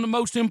said one of the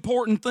most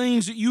important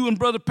things that you and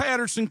Brother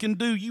Patterson can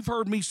do, you've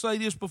heard me say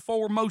this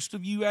before, most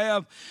of you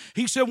have.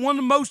 He said one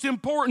of the most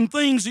important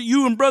things that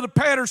you and Brother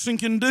Patterson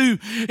can do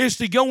is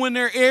to go in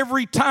there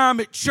every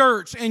time at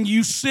church and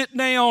you sit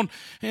down,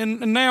 and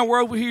now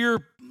we're over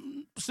here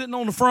sitting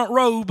on the front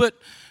row, but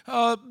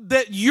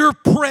that your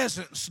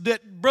presence,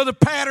 that Brother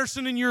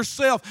Patterson and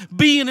yourself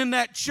being in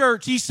that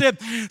church, he said,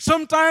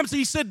 sometimes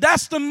he said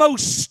that's the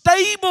most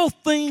stable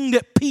thing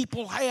that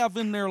people have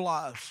in their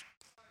lives.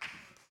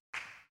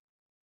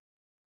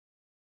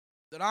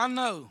 That I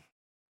know,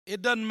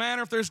 it doesn't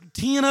matter if there's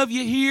 10 of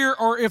you here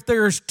or if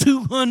there's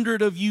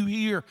 200 of you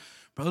here.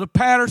 Brother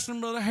Patterson,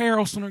 Brother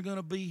Harrelson are going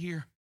to be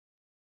here.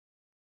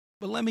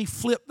 But let me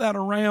flip that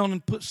around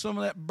and put some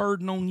of that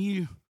burden on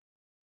you.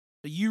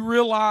 That you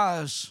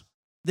realize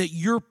that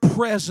your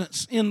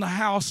presence in the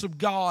house of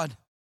God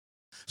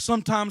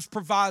sometimes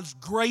provides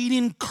great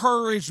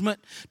encouragement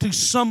to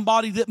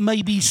somebody that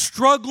may be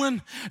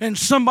struggling and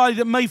somebody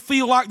that may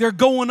feel like they're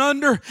going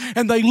under,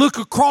 and they look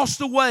across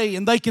the way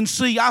and they can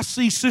see, I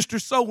see Sister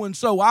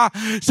so-and-so, I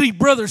see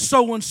Brother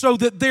so-and-so,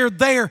 that they're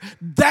there.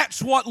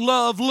 That's what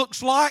love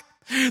looks like.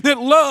 That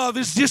love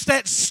is just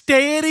that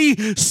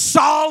steady,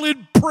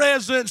 solid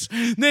presence.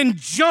 Then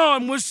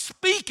John was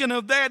speaking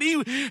of that.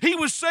 He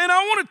was saying, I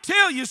want to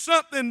tell you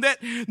something, that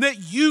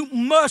you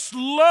must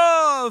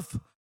love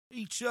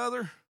each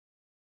other.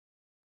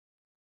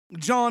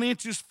 John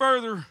inches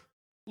further.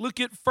 Look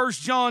at 1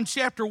 John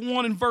chapter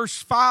 1 and verse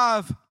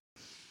 5.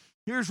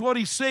 Here's what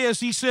he says.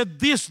 He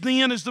said, this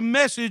then is the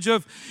message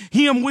of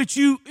him which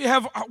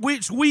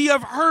we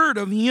have heard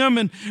of him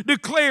and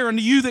declare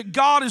unto you, that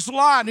God is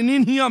light and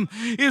in him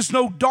is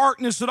no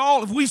darkness at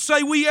all. If we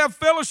say we have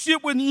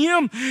fellowship with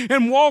him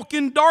and walk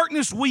in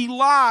darkness, we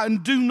lie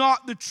and do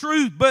not the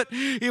truth. But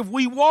if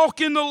we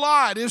walk in the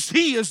light as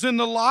he is in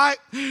the light,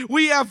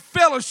 we have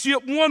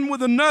fellowship one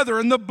with another,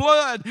 and the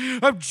blood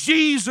of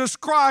Jesus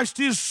Christ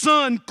his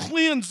Son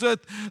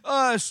cleanseth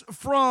us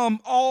from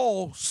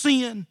all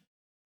sin.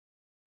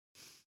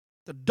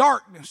 The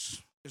darkness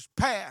is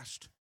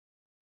past,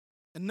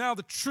 and now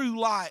the true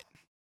light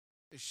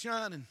is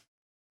shining.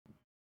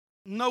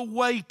 No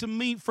way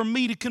for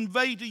me to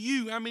convey to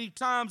you how many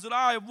times that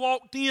I have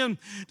walked in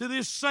to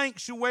this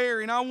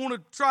sanctuary, and I want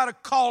to try to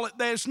call it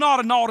that. It's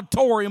not an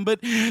auditorium, but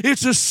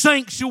it's a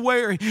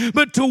sanctuary.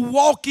 But to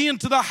walk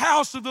into the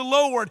house of the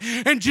Lord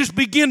and just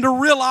begin to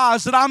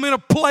realize that I'm in a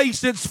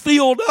place that's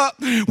filled up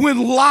with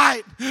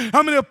light.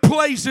 I'm in a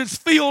place that's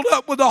filled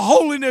up with the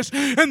holiness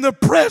and the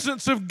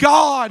presence of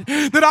God.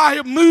 That I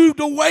have moved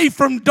away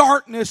from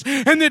darkness,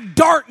 and that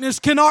darkness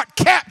cannot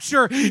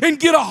capture and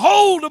get a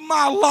hold of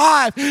my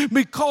life,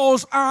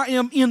 because I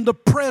am in the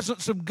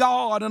presence of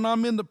God, and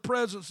I'm in the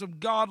presence of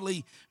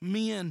godly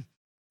men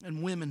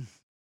and women.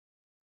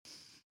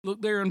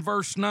 Look there in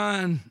verse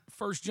 9,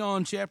 1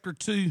 John chapter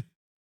 2.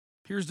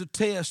 Here's the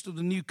test of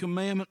the new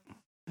commandment.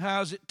 How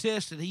is it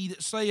tested? He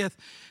that saith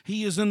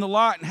he is in the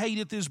light and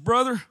hateth his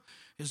brother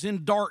is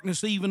in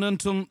darkness even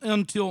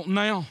until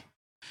now.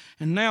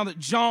 And now that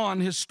John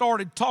has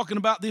started talking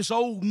about this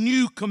old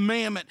new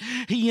commandment,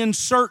 he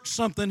inserts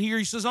something here.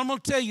 He says, I'm going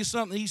to tell you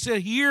something. He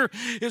said, here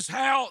is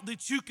how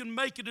that you can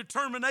make a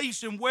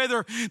determination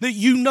whether that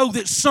you know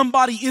that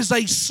somebody is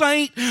a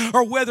saint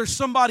or whether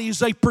somebody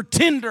is a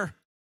pretender.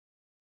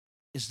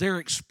 Is their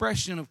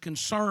expression of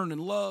concern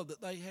and love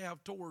that they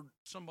have toward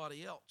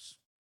somebody else.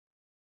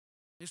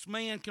 This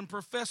man can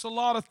profess a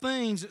lot of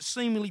things that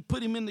seemingly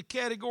put him in the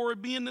category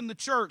of being in the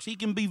church. He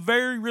can be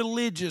very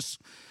religious,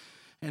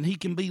 and he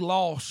can be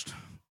lost.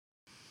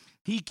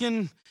 He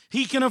can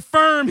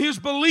affirm his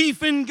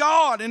belief in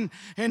God, and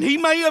he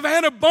may have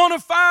had a bona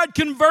fide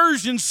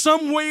conversion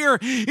somewhere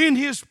in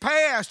his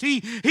past. He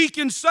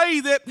can say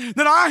that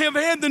I have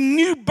had the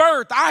new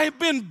birth. I have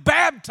been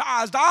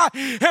baptized. I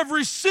have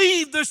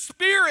received the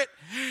Spirit.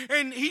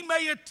 And he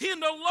may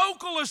attend a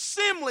local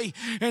assembly,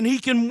 and he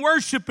can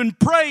worship and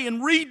pray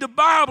and read the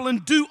Bible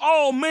and do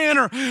all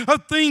manner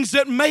of things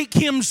that make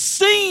him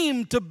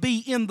seem to be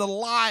in the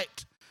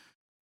light.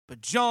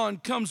 But John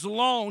comes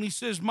along, he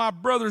says, my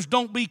brothers,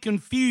 don't be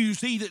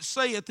confused. He that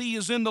saith he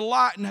is in the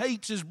light and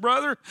hates his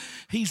brother,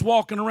 he's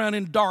walking around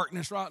in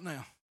darkness right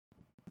now.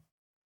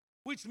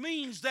 Which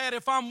means that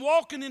if I'm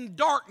walking in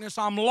darkness,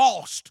 I'm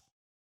lost.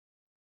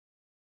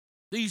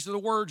 These are the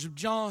words of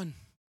John.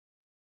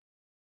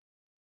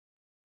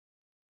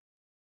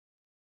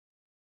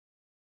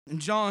 And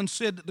John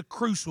said that the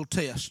crucial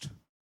test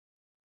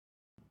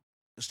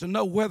is to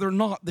know whether or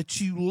not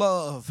that you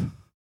love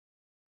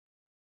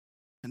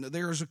and that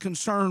there is a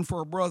concern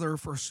for a brother or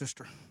for a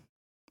sister.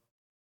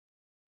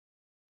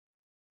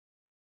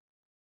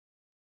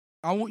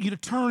 I want you to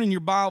turn in your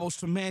Bibles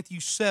to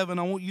Matthew 7.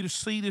 I want you to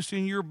see this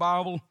in your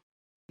Bible,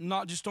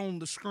 not just on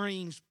the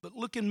screens, but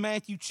look in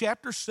Matthew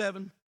chapter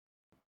 7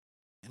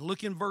 and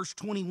look in verse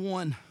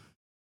 21.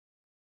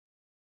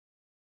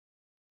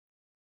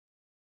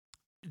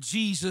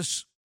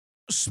 Jesus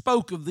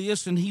spoke of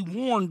this, and he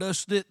warned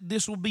us that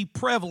this will be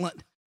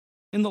prevalent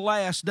in the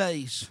last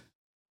days.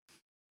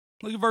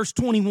 Look at verse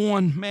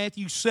 21,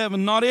 Matthew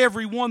 7. Not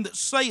every one that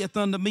saith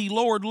unto me,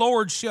 Lord,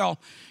 Lord, shall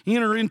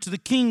enter into the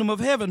kingdom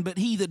of heaven, but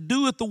he that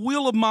doeth the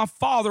will of my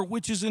Father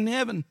which is in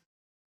heaven.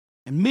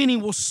 And many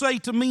will say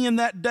to me in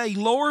that day,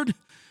 Lord,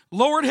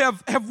 Lord,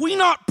 have we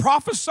not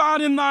prophesied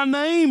in thy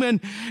name,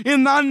 and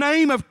in thy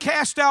name have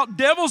cast out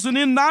devils, and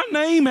in thy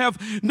name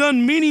have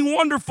done many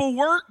wonderful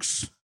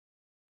works?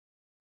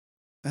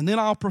 And then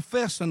I'll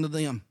profess unto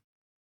them,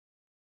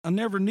 I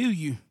never knew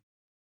you.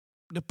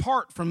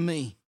 Depart from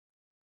me,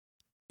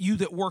 you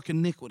that work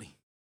iniquity.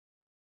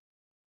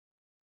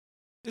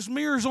 This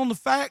mirrors on the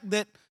fact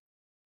that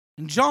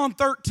in John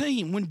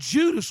 13, when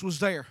Judas was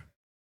there,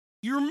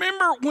 you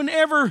remember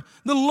whenever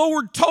the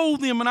Lord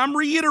told them, and I'm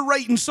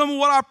reiterating some of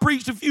what I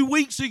preached a few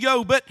weeks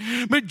ago, but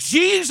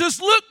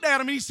Jesus looked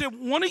at him and he said,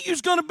 one of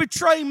you's going to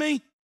betray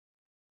me.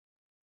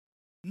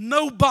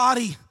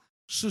 Nobody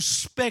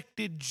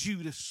suspected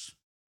Judas.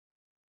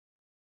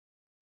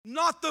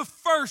 Not the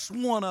first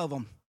one of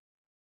them.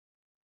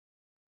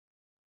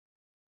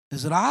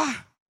 Is it I?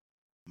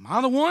 Am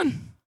I the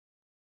one?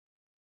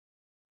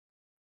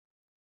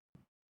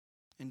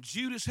 And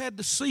Judas had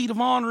the seat of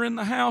honor in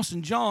the house,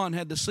 and John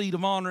had the seat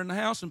of honor in the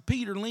house. And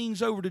Peter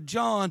leans over to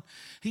John.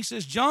 He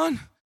says, John,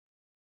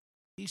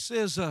 he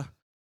says,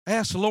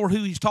 ask the Lord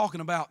who he's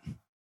talking about.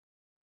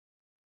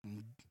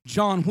 And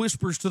John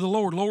whispers to the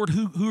Lord, Lord,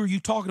 who are you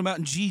talking about?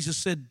 And Jesus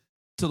said,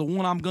 to the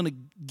one I'm going to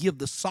give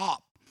the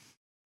sop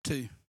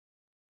to.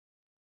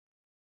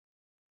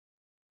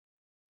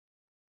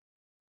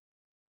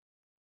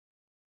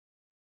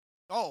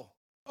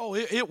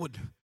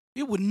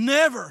 It would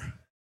never.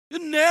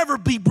 It'd never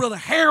be Brother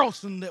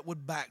Harrelson that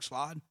would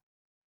backslide.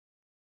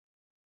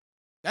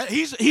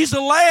 He's the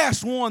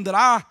last one that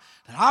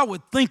I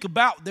would think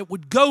about that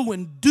would go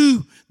and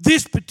do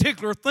this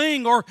particular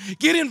thing or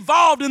get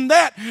involved in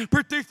that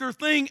particular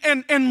thing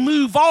and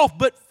move off.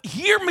 But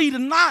hear me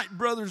tonight,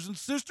 brothers and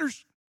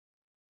sisters,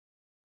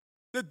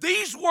 that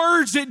these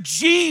words that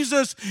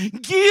Jesus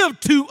give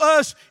to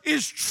us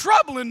is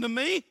troubling to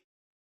me.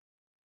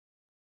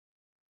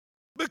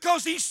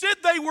 Because he said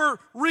they were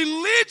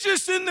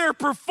religious in their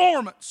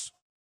performance.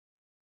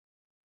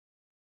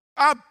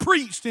 I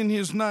preached in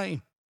his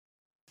name.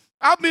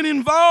 I've been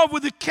involved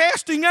with the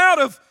casting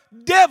out of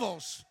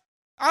devils.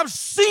 I've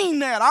seen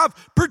that. I've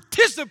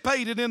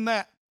participated in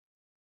that.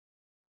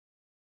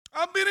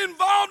 I've been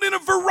involved in a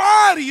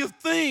variety of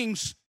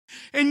things.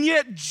 And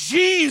yet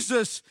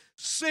Jesus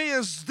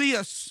says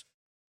this.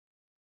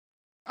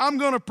 I'm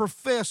going to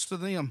profess to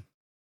them,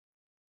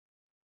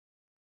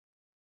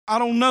 I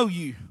don't know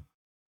you.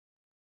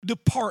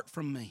 Depart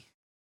from me.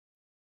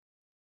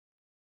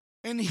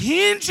 And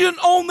hinging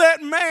on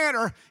that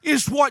matter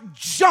is what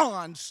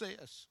John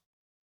says.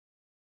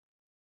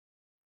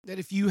 That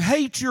if you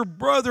hate your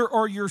brother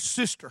or your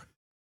sister,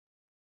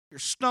 you're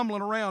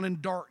stumbling around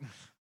in darkness.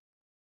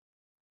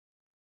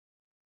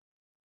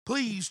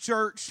 Please,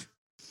 church,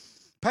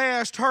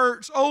 past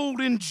hurts,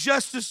 old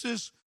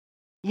injustices,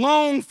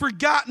 long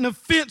forgotten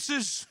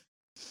offenses,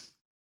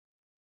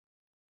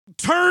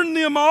 turn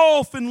them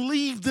off and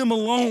leave them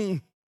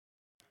alone.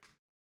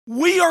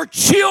 We are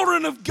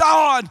children of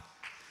God,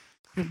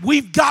 and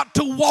we've got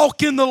to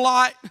walk in the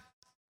light.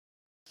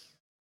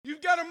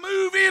 You've got to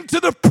move into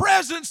the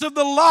presence of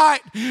the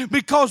light,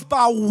 because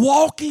by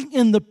walking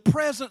in the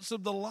presence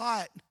of the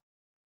light,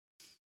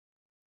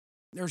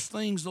 there's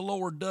things the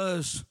Lord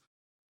does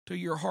to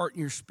your heart and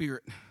your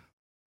spirit.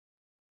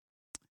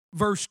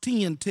 verse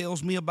 10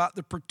 tells me about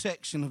the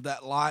protection of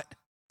that light.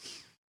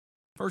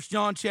 1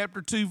 John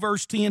chapter 2,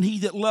 verse 10, he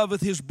that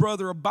loveth his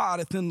brother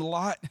abideth in the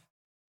light,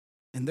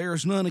 and there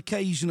is none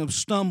occasion of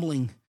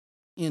stumbling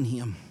in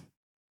him.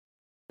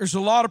 There's a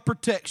lot of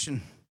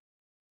protection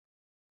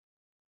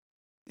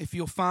if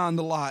you'll find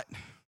the light.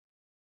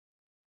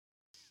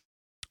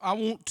 I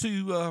want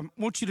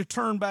you to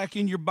turn back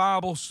in your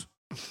Bibles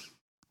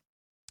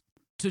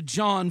to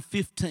John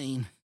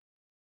 15.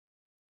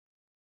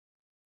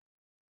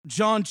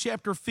 John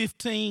chapter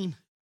 15,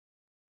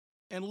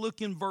 and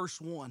look in verse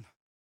 1.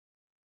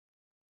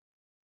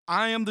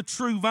 I am the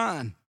true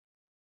vine.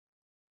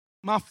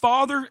 My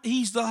Father,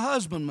 he's the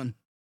husbandman.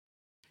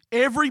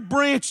 Every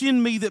branch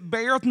in me that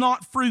beareth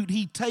not fruit,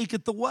 he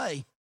taketh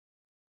away.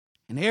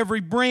 And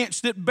every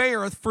branch that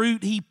beareth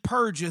fruit, he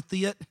purgeth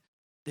it,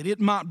 that it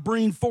might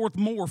bring forth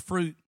more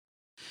fruit.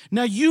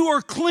 Now you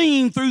are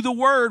clean through the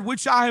word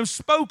which I have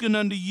spoken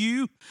unto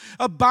you.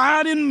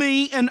 Abide in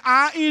me, and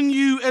I in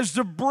you, as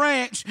the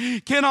branch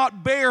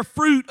cannot bear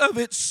fruit of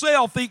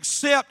itself,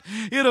 except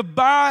it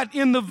abide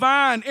in the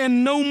vine.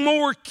 And no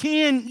more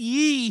can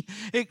ye,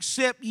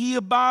 except ye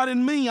abide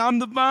in me. I'm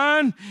the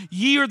vine,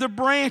 ye are the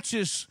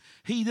branches.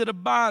 He that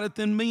abideth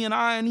in me, and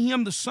I in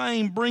him, the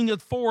same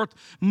bringeth forth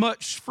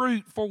much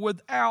fruit. For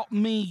without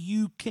me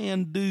you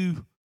can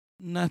do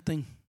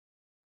nothing.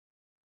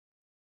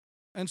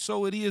 And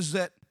so it is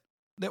that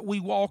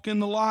we walk in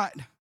the light.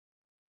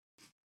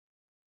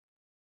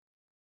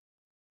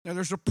 Now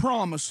there's a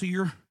promise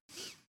here.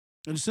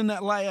 And it's in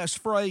that last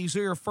phrase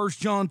there, 1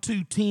 John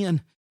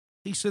 2:10.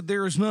 He said,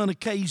 there is none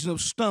occasion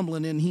of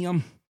stumbling in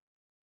him.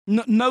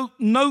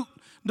 Note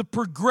the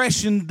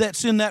progression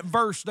that's in that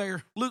verse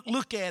there.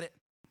 Look at it.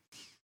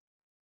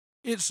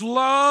 It's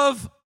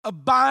love,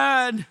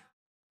 abide,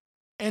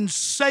 and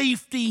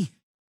safety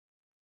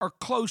are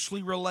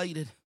closely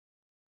related.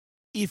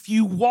 If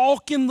you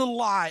walk in the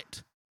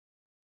light,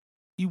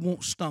 you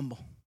won't stumble.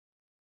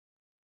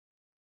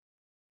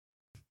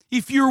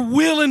 If you're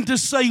willing to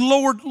say,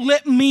 Lord,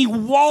 let me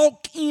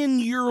walk in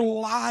your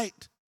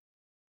light,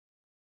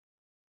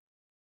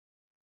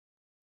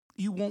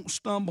 you won't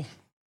stumble.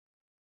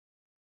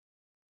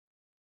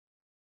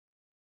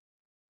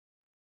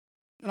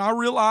 And I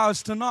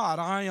realize tonight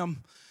I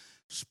am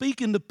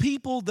speaking to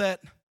people that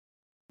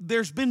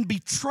there's been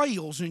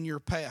betrayals in your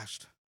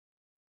past.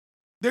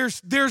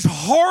 There's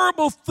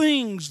horrible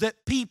things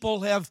that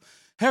people have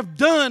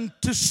done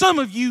to some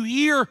of you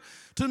here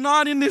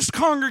tonight in this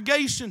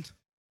congregation.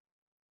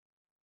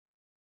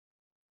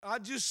 I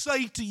just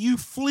say to you,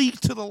 flee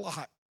to the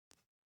light.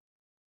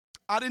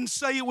 I didn't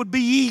say it would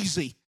be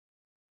easy,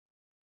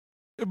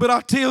 but I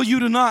tell you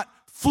tonight,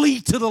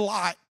 flee to the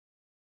light.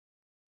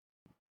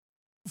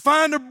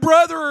 Find a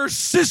brother or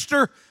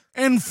sister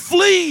and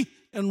flee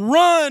and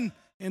run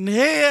and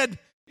head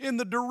in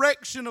the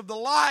direction of the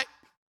light.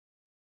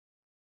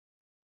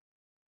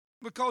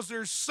 Because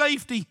there's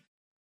safety,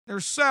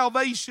 there's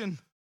salvation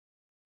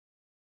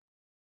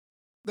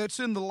that's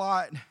in the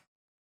light.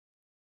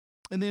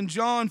 And then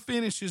John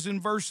finishes in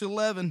verse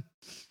 11.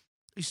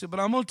 He said, but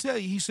I'm going to tell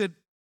you, he said,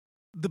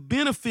 the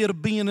benefit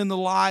of being in the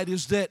light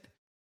is that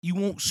you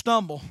won't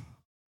stumble.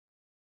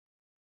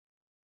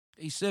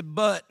 He said,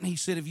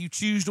 if you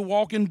choose to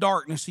walk in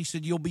darkness, he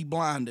said, you'll be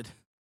blinded.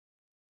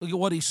 Look at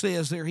what he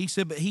says there. He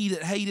said, but he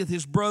that hateth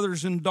his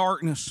brothers in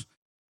darkness,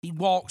 he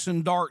walks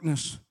in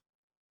darkness.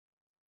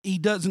 He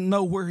doesn't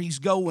know where he's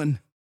going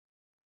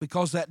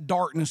because that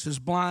darkness has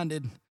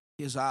blinded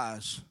his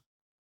eyes.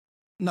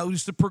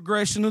 Notice the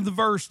progression of the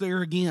verse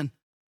there again.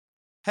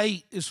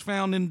 Hate is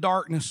found in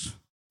darkness.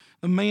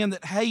 The man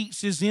that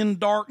hates is in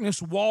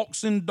darkness,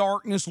 walks in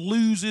darkness,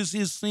 loses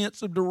his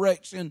sense of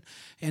direction,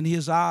 and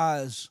his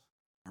eyes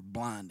are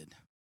blinded.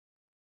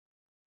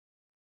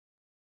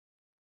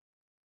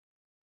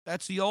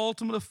 That's the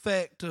ultimate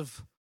effect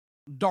of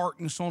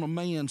darkness on a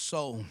man's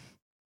soul.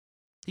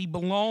 He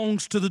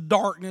belongs to the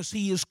darkness.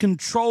 He is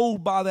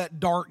controlled by that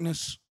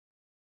darkness.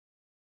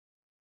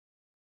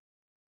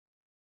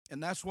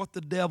 And that's what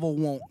the devil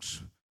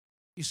wants.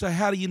 You say,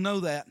 how do you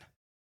know that?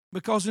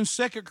 Because in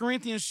 2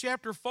 Corinthians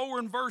chapter 4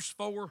 and verse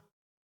 4,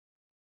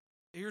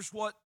 here's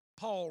what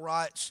Paul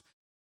writes.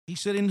 He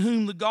said, in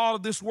whom the God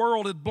of this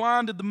world had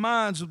blinded the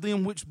minds of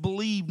them which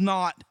believe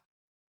not,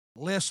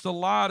 lest the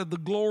light of the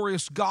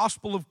glorious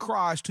gospel of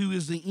Christ, who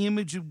is the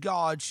image of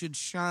God, should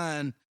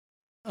shine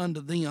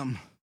unto them.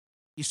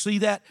 You see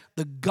that?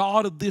 The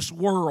God of this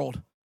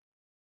world.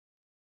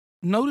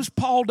 Notice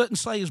Paul doesn't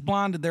say he's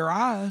blinded their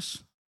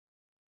eyes.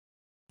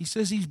 He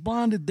says he's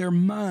blinded their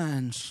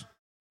minds.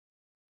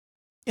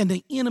 And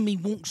the enemy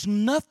wants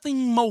nothing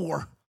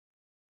more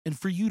than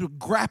for you to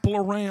grapple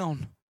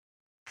around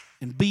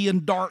and be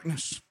in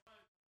darkness.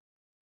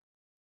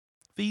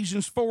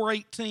 Ephesians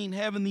 4:18,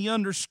 having the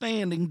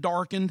understanding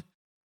darkened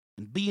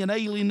and being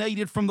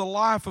alienated from the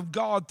life of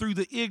God through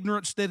the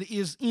ignorance that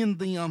is in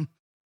them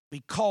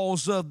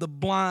because of the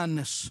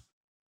blindness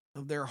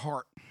of their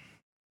heart.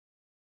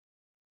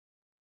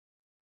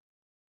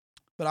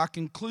 But I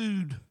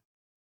conclude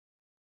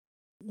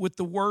with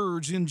the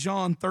words in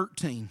John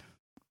 13.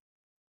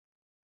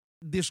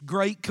 this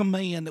great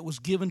command that was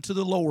given to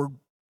the Lord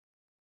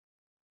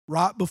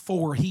right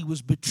before he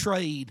was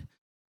betrayed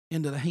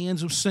into the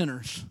hands of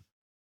sinners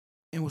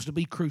and was to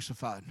be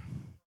crucified.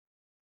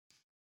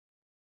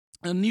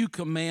 A new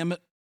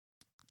commandment,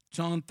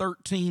 John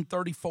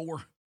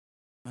 13:34.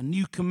 A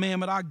new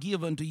commandment I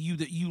give unto you,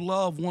 that you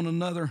love one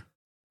another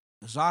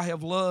as I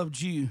have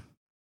loved you,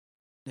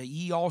 that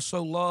ye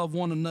also love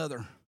one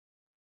another.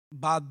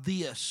 By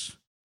this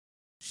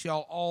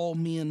shall all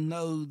men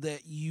know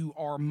that you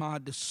are my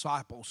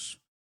disciples,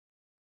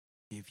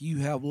 if you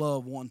have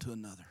love one to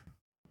another.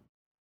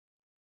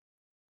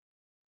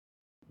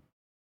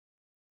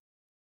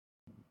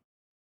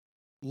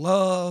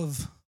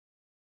 Love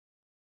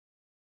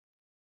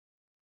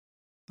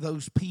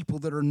those people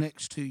that are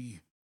next to you.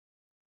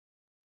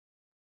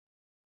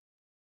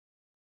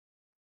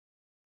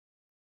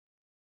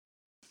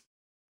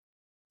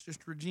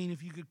 Sister Regina,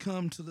 if you could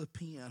come to the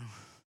piano.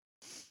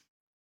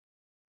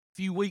 A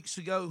few weeks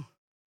ago,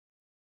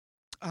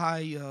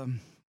 I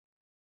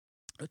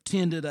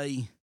attended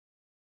a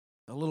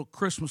little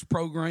Christmas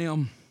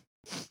program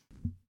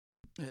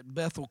at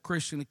Bethel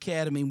Christian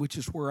Academy, which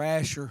is where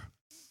Asher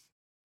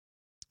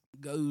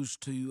goes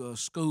to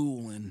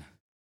school,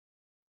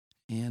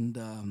 and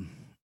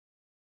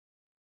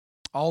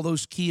all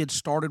those kids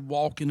started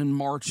walking and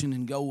marching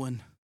and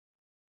going,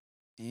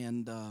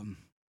 and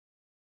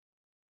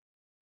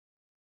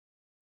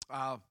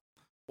I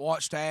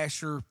watched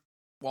Asher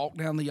walk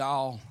down the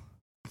aisle,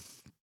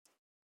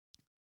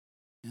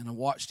 and I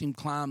watched him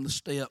climb the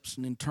steps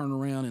and then turn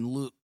around and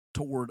look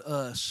toward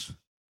us.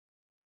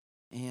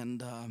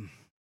 And so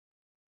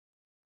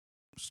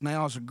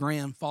now as a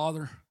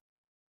grandfather,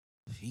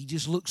 he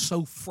just looked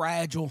so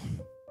fragile.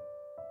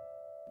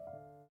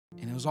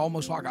 And it was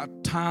almost like I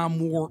time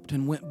warped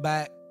and went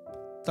back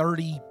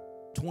 30,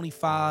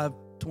 25,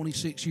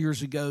 26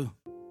 years ago.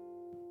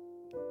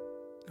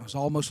 It was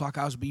almost like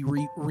I was being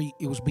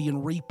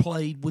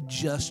replayed with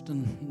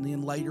Justin, and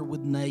then later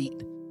with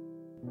Nate,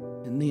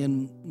 and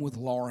then with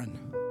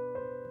Lauren.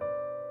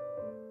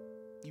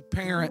 You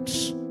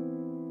parents,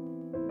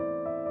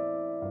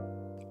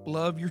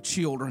 love your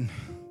children.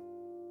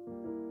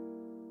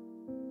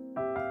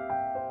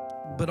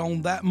 But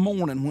on that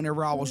morning,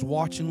 whenever I was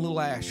watching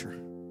little Asher,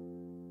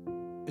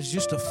 it's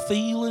just a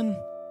feeling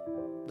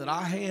that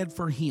I had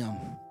for him,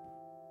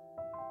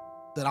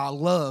 that I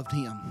loved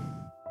him.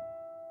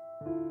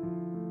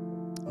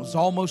 It was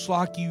almost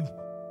like you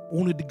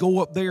wanted to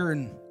go up there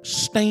and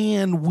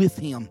stand with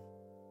him.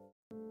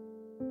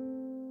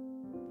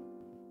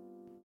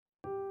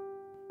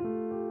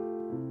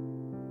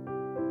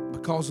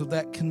 Because of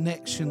that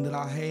connection that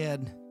I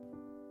had,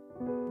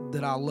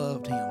 that I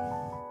loved him.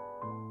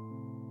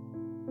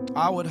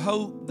 I would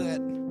hope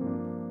that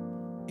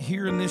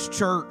here in this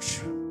church,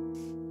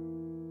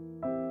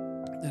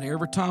 that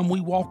every time we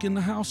walk in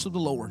the house of the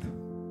Lord,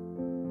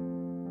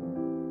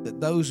 that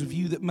those of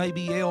you that may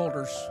be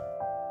elders,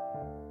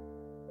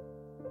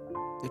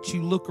 that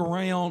you look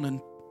around and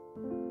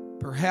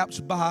perhaps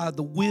by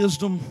the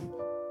wisdom,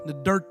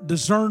 the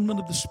discernment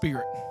of the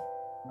Spirit,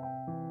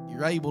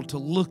 you're able to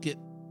look at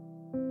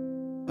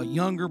a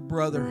younger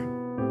brother,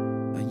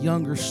 a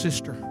younger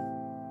sister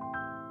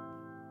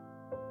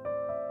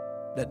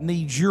that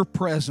needs your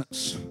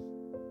presence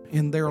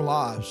in their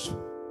lives.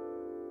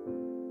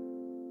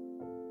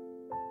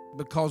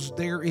 Because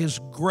there is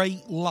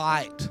great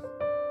light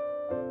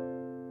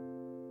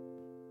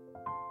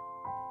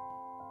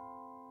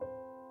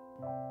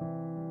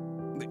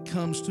that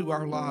comes to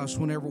our lives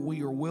whenever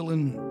we are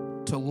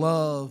willing to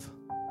love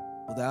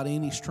without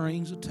any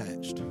strings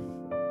attached.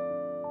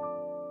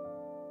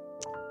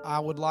 I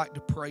would like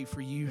to pray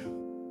for you.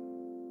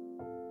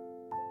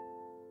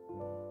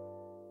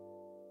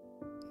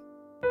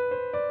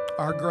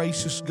 Our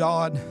gracious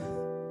God,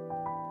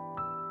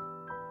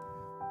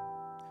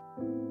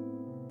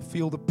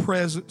 feel the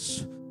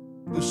presence,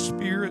 the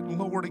Spirit.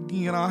 Lord,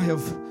 again, I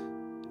have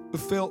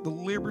felt the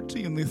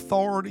liberty and the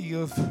authority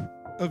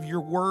of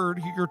your word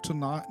here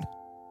tonight.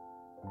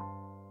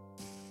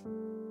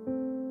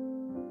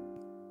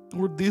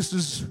 Lord, this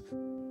is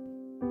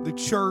the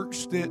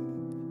church that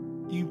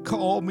you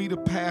called me to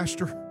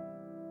pastor.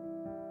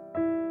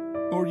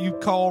 Lord, you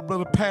called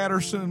Brother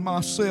Patterson and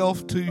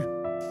myself to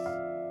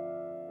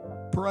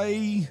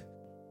pray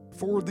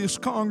for this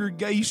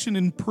congregation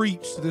and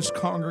preach to this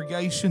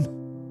congregation.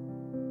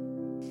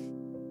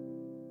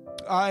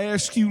 I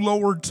ask you,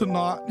 Lord,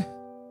 tonight,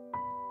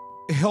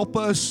 help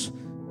us,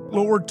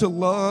 Lord, to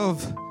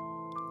love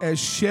as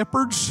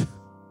shepherds,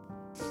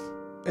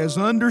 as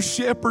under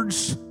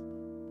shepherds,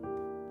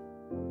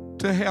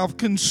 to have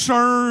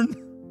concern.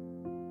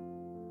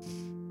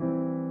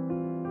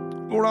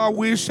 Lord, I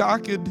wish I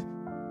could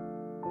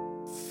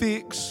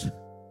fix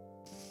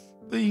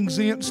things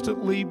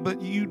instantly,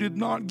 but you did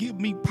not give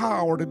me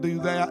power to do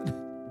that.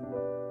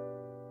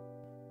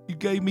 You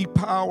gave me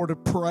power to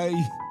pray.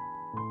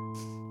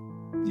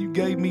 You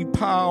gave me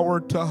power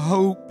to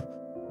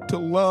hope, to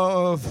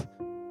love,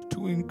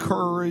 to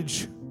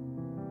encourage.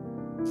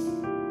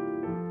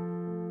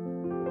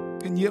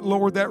 And yet,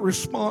 Lord, that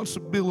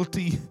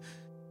responsibility,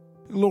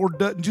 Lord,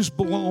 doesn't just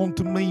belong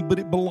to me, but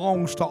it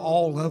belongs to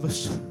all of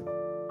us.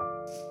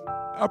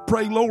 I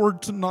pray,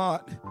 Lord,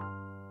 tonight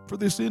for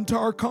this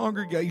entire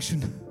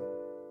congregation.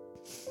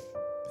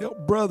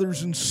 Help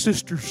brothers and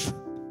sisters.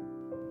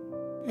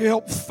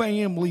 Help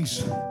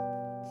families.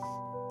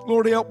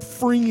 Lord, help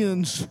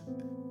friends.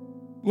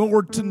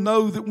 Lord, to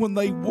know that when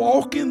they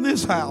walk in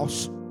this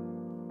house,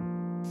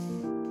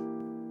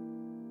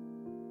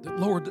 that,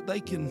 Lord, that they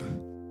can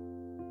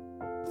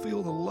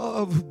feel the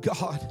love of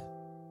God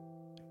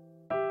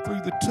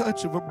through the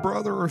touch of a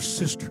brother or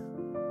sister.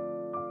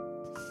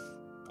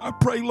 I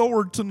pray,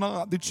 Lord,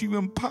 tonight that you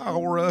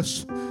empower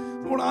us.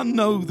 Lord, I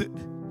know that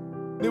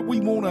we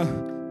want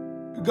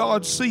to,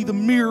 God, see the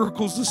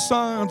miracles, the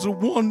signs, the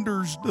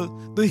wonders,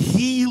 the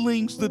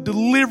healings, the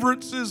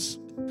deliverances.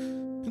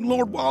 And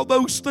Lord, while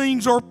those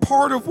things are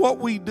part of what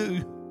we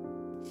do,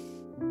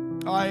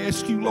 I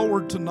ask you,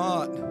 Lord,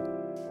 tonight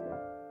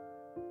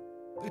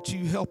that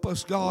you help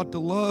us, God, to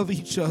love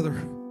each other,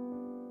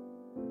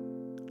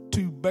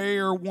 to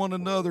bear one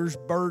another's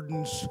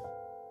burdens,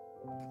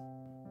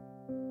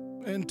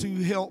 and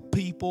to help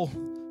people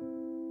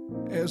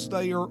as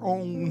they are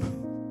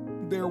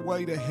on their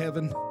way to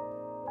heaven.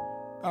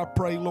 I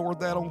pray,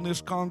 Lord, that on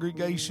this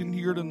congregation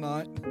here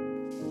tonight.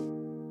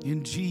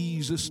 In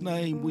Jesus'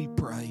 name we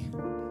pray.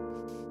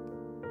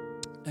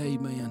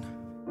 Amen.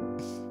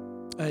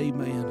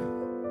 Amen.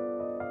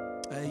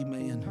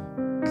 Amen.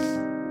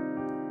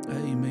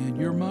 Amen.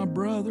 You're my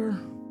brother.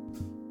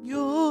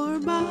 You're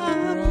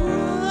my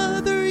brother.